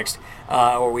shit fixed,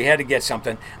 or we had to get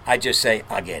something, I just say,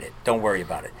 I'll get it. Don't worry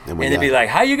about it. And they'd be like,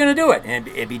 how are you going to do it? And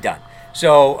it'd be done.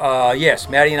 So, yes,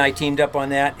 Maddie and I teamed up on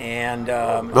that. And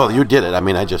well, you did it. I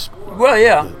mean, I just... Well,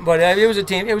 yeah, but it was a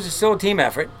team. It was still a team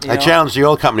effort. I challenged the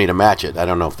oil company to match it. I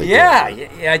don't know if they did.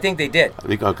 Yeah, I think they did.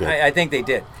 Okay. I think they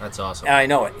did. That's awesome. I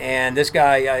know it. And this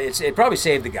guy, it probably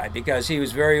saved the guy because he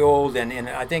was very old and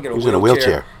I think in a wheelchair. He was in a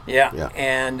wheelchair. Yeah.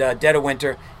 And dead of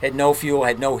winter, had no fuel,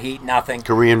 had no heat, nothing.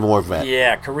 Korean War vet.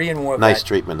 Yeah, Korean War vet. Nice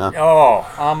treatment, huh?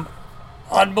 Oh,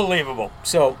 unbelievable.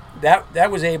 So that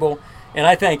was able, and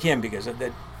I thank him because of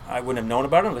that. I wouldn't have known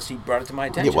about it unless he brought it to my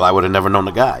attention. Yeah, well, I would have never known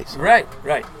the guy. So. Right.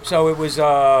 So it was,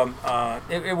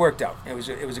 it worked out. It was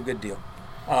a good deal.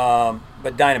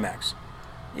 But Dynamax,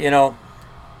 you know,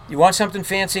 you want something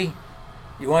fancy,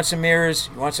 you want some mirrors,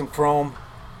 you want some chrome,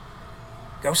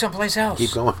 go someplace else.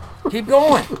 Keep going. Keep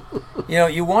going. You know,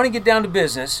 you want to get down to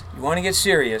business, you want to get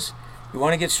serious, you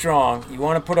want to get strong, you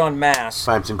want to put on mass.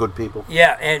 Find some good people.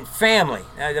 Yeah, and family.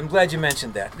 I'm glad you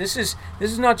mentioned that. This is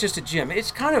not just a gym.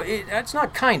 It's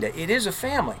it is a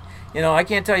family. You know, I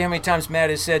can't tell you how many times Matt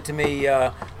has said to me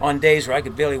on days where I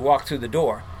could barely walk through the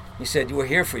door. He said, "We're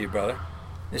here for you, brother.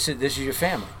 This is your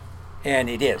family," and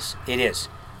it is. It is.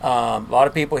 A lot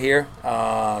of people here,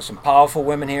 some powerful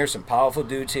women here, some powerful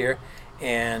dudes here,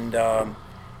 and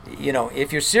you know,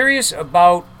 if you're serious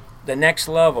about the next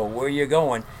level, where you're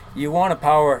going, you want a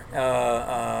power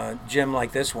gym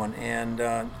like this one, and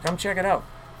come check it out.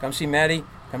 Come see Maddie.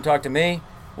 Come talk to me.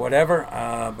 Whatever.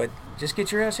 But just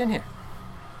get your ass in here.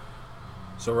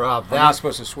 So Rob, I'm not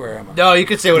supposed to swear, am I? No, you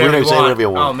can say whatever you want. Whatever you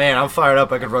want. Oh man, I'm fired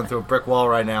up. I could run through a brick wall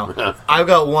right now. I've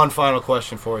got one final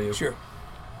question for you. Sure.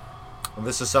 And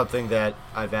this is something that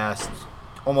I've asked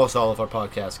almost all of our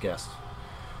podcast guests.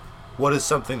 What is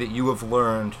something that you have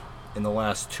learned in the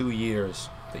last 2 years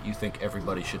that you think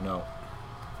everybody should know?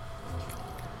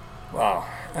 Wow.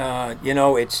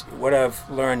 It's what I've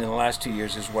learned in the last 2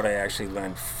 years is what I actually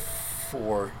learned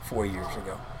 4 years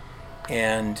ago.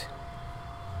 And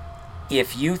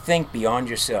if you think beyond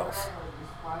yourself,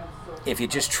 if you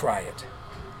just try it,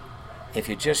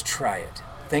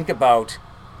 think about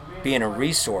being a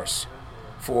resource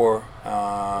for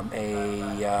a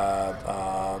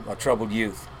troubled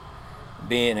youth,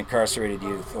 being an incarcerated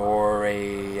youth, or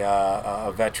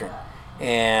a veteran,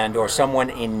 or someone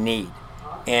in need,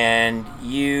 and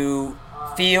you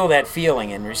feel that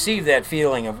feeling and receive that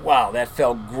feeling of, wow, that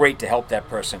felt great to help that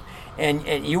person,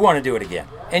 and you want to do it again,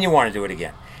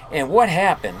 and what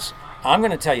happens, I'm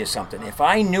going to tell you something, if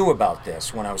I knew about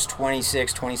this when I was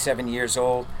 26, 27 years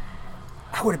old,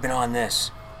 I would have been on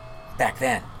this back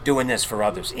then, doing this for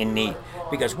others in need.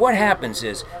 Because what happens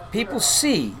is people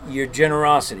see your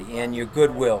generosity and your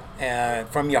goodwill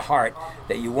from your heart,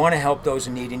 that you want to help those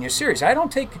in need, and you're serious.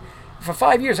 For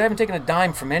 5 years, I haven't taken a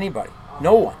dime from anybody.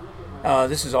 No one.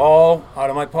 This is all out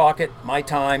of my pocket, my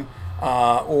time,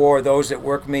 or those that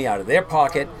work with me out of their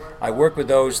pocket. I work with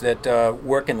those that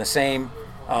work in the same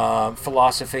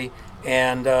philosophy,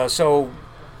 and so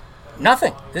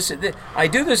nothing. I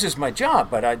do this as my job,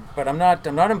 but I'm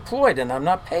not employed, and I'm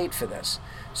not paid for this.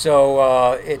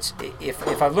 So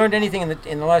if I've learned anything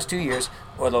in the last 2 years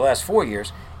or the last 4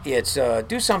 years, it's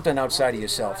do something outside of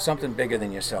yourself, something bigger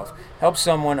than yourself. Help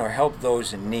someone or help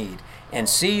those in need, and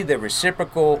see the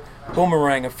reciprocal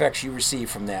boomerang effects you receive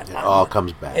from that. It all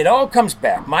comes back. It all comes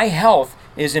back. My health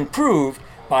is improved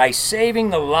by saving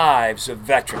the lives of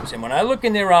veterans. And when I look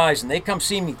in their eyes and they come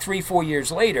see me 3-4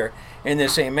 years later and they're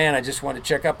saying, man, I just want to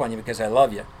check up on you because I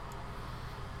love you.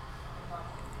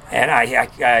 And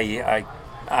I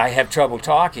have trouble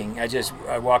talking. I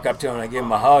walk up to him and I give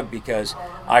him a hug because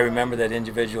I remember that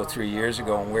individual 3 years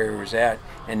ago and where he was at,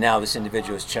 and now this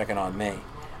individual is checking on me.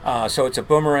 So it's a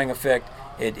boomerang effect.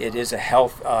 It is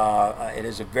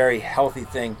a very healthy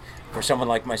thing for someone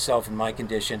like myself in my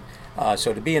condition.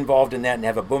 So to be involved in that and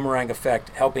have a boomerang effect,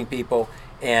 helping people,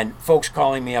 and folks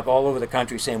calling me up all over the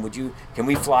country saying, can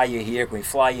we fly you here? Can we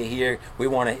fly you here? We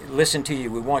want to listen to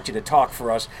you. We want you to talk for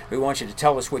us. We want you to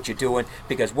tell us what you're doing,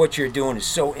 because what you're doing is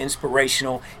so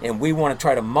inspirational, and we want to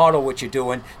try to model what you're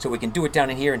doing so we can do it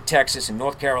down in here in Texas and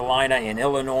North Carolina and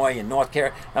Illinois and North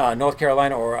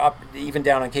Carolina, or up even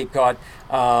down on Cape Cod,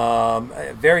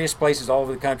 various places all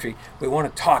over the country. We want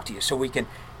to talk to you so we can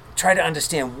try to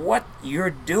understand what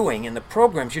you're doing and the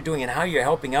programs you're doing and how you're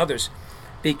helping others,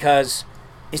 because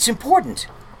it's important.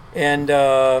 And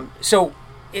when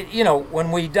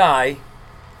we die,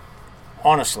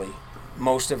 honestly,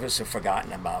 most of us are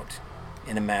forgotten about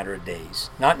in a matter of days.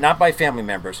 Not by family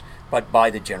members, but by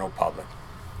the general public.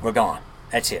 We're gone.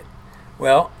 That's it.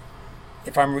 Well,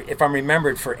 if I'm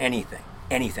remembered for anything,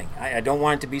 I don't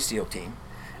want it to be SEAL Team.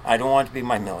 I don't want it to be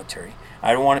my military.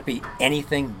 I don't want it to be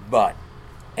anything but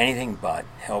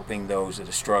helping those that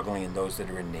are struggling and those that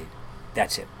are in need.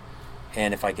 That's it.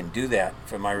 And if I can do that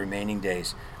for my remaining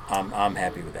days, I'm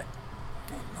happy with that.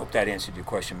 Hope that answered your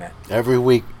question, Matt. Every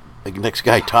week, the next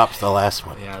guy tops the last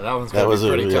one. Yeah, that one's going to be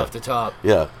pretty tough to top.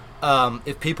 Yeah.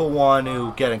 If people want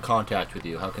to get in contact with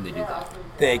you, how can they do that?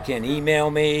 They can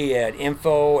email me at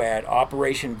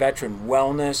info@Operation Veteran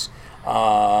Wellness.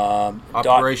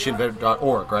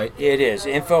 OperationVet.org, right? It is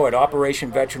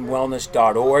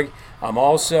info@OperationVeteranWellness.org. I'm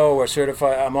also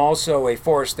a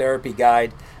forest therapy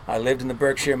guide. I lived in the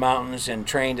Berkshire Mountains and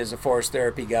trained as a forest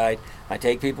therapy guide. I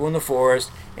take people in the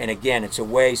forest, and again, it's a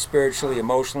way spiritually,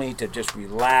 emotionally to just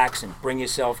relax and bring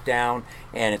yourself down,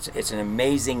 and it's an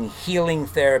amazing healing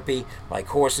therapy, like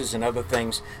horses and other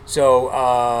things. So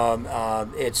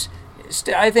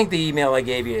I think the email I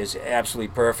gave you is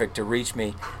absolutely perfect to reach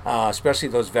me, especially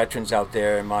those veterans out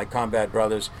there and my combat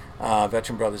brothers,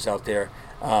 veteran brothers out there.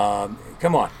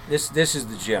 Come on, this is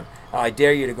the gym. I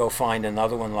dare you to go find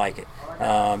another one like it,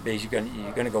 because you're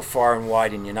going to go far and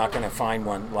wide, and you're not going to find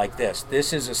one like this.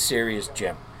 This is a serious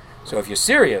gym. So if you're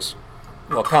serious,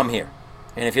 well, come here.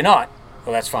 And if you're not,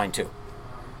 well, that's fine too.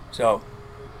 So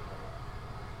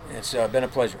it's been a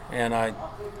pleasure, and I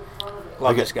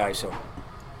love this guy. So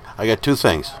I got two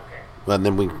things, and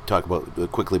then we can talk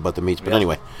quickly about the meets. But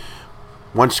anyway,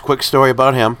 one quick story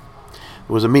about him.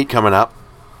 There was a meet coming up.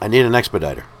 I need an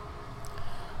expediter.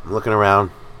 I'm looking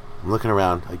around.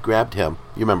 I grabbed him.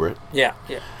 You remember it? Yeah.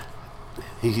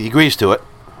 He agrees to it.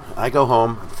 I go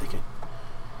home. I'm thinking,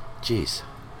 geez,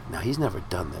 now he's never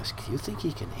done this. Do you think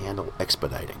he can handle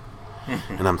expediting?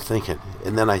 And I'm thinking,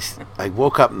 and then I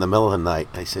woke up in the middle of the night.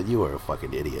 I said, you are a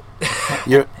fucking idiot.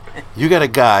 You got a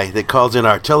guy that calls in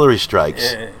artillery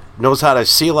strikes knows how to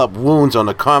seal up wounds on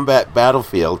a combat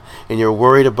battlefield, and you're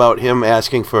worried about him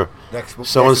asking for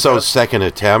so-and-so's second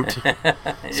attempt.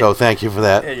 So thank you for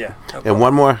that. Yeah. And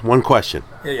one question.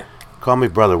 Yeah. Call me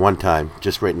brother one time,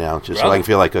 just right now, just so I can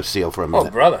feel like a SEAL for a minute. Oh,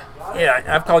 brother. Yeah,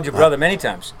 I've called you brother many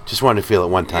times. Just wanted to feel it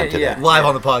one time today. Yeah. Live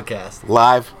on the podcast.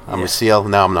 Live? I'm a SEAL.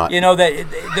 No, I'm not. You know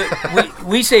that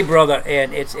we say brother,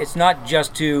 and it's not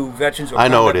just to veterans. Or I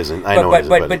know it isn't. I know it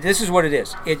isn't. But this is what it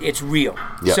is. It's real.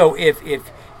 Yep. So if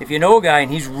you know a guy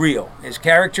and he's real, his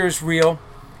character is real,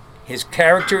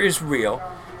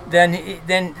 then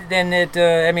it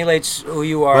emulates who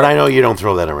you are. But I know you don't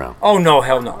throw that around. Oh no,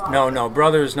 hell no, no.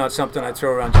 Brother is not something I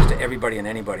throw around just to everybody and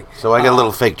anybody. So I got a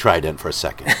little fake trident for a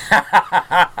second.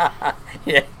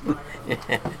 Yeah.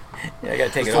 I gotta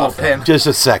take it off. Just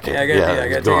a second. Yeah, I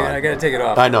gotta take it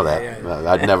off. I know that.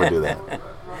 Yeah. I'd never do that.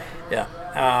 Yeah.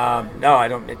 No, I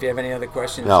don't. If you have any other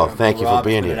questions. No, thank you for Rob,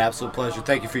 being it's been here. an absolute pleasure.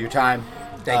 Thank you for your time.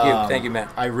 Thank you,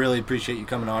 Matt. I really appreciate you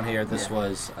coming on here. This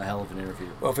was a hell of an interview.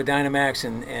 Well, for Dynamax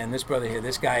and this brother here,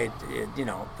 this guy,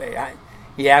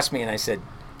 he asked me and I said,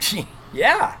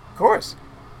 yeah, of course.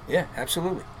 Yeah,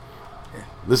 absolutely.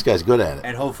 This guy's good at it.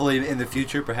 And hopefully in the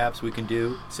future, perhaps we can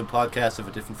do some podcasts of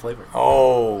a different flavor.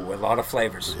 Oh, a lot of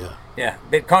flavors. Yeah. Yeah,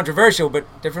 bit controversial, but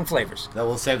different flavors. That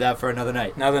we'll save that for another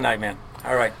night. Another night, man.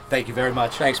 All right. Thank you very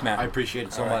much. Thanks, Matt. I appreciate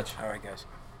it so much. All right, guys.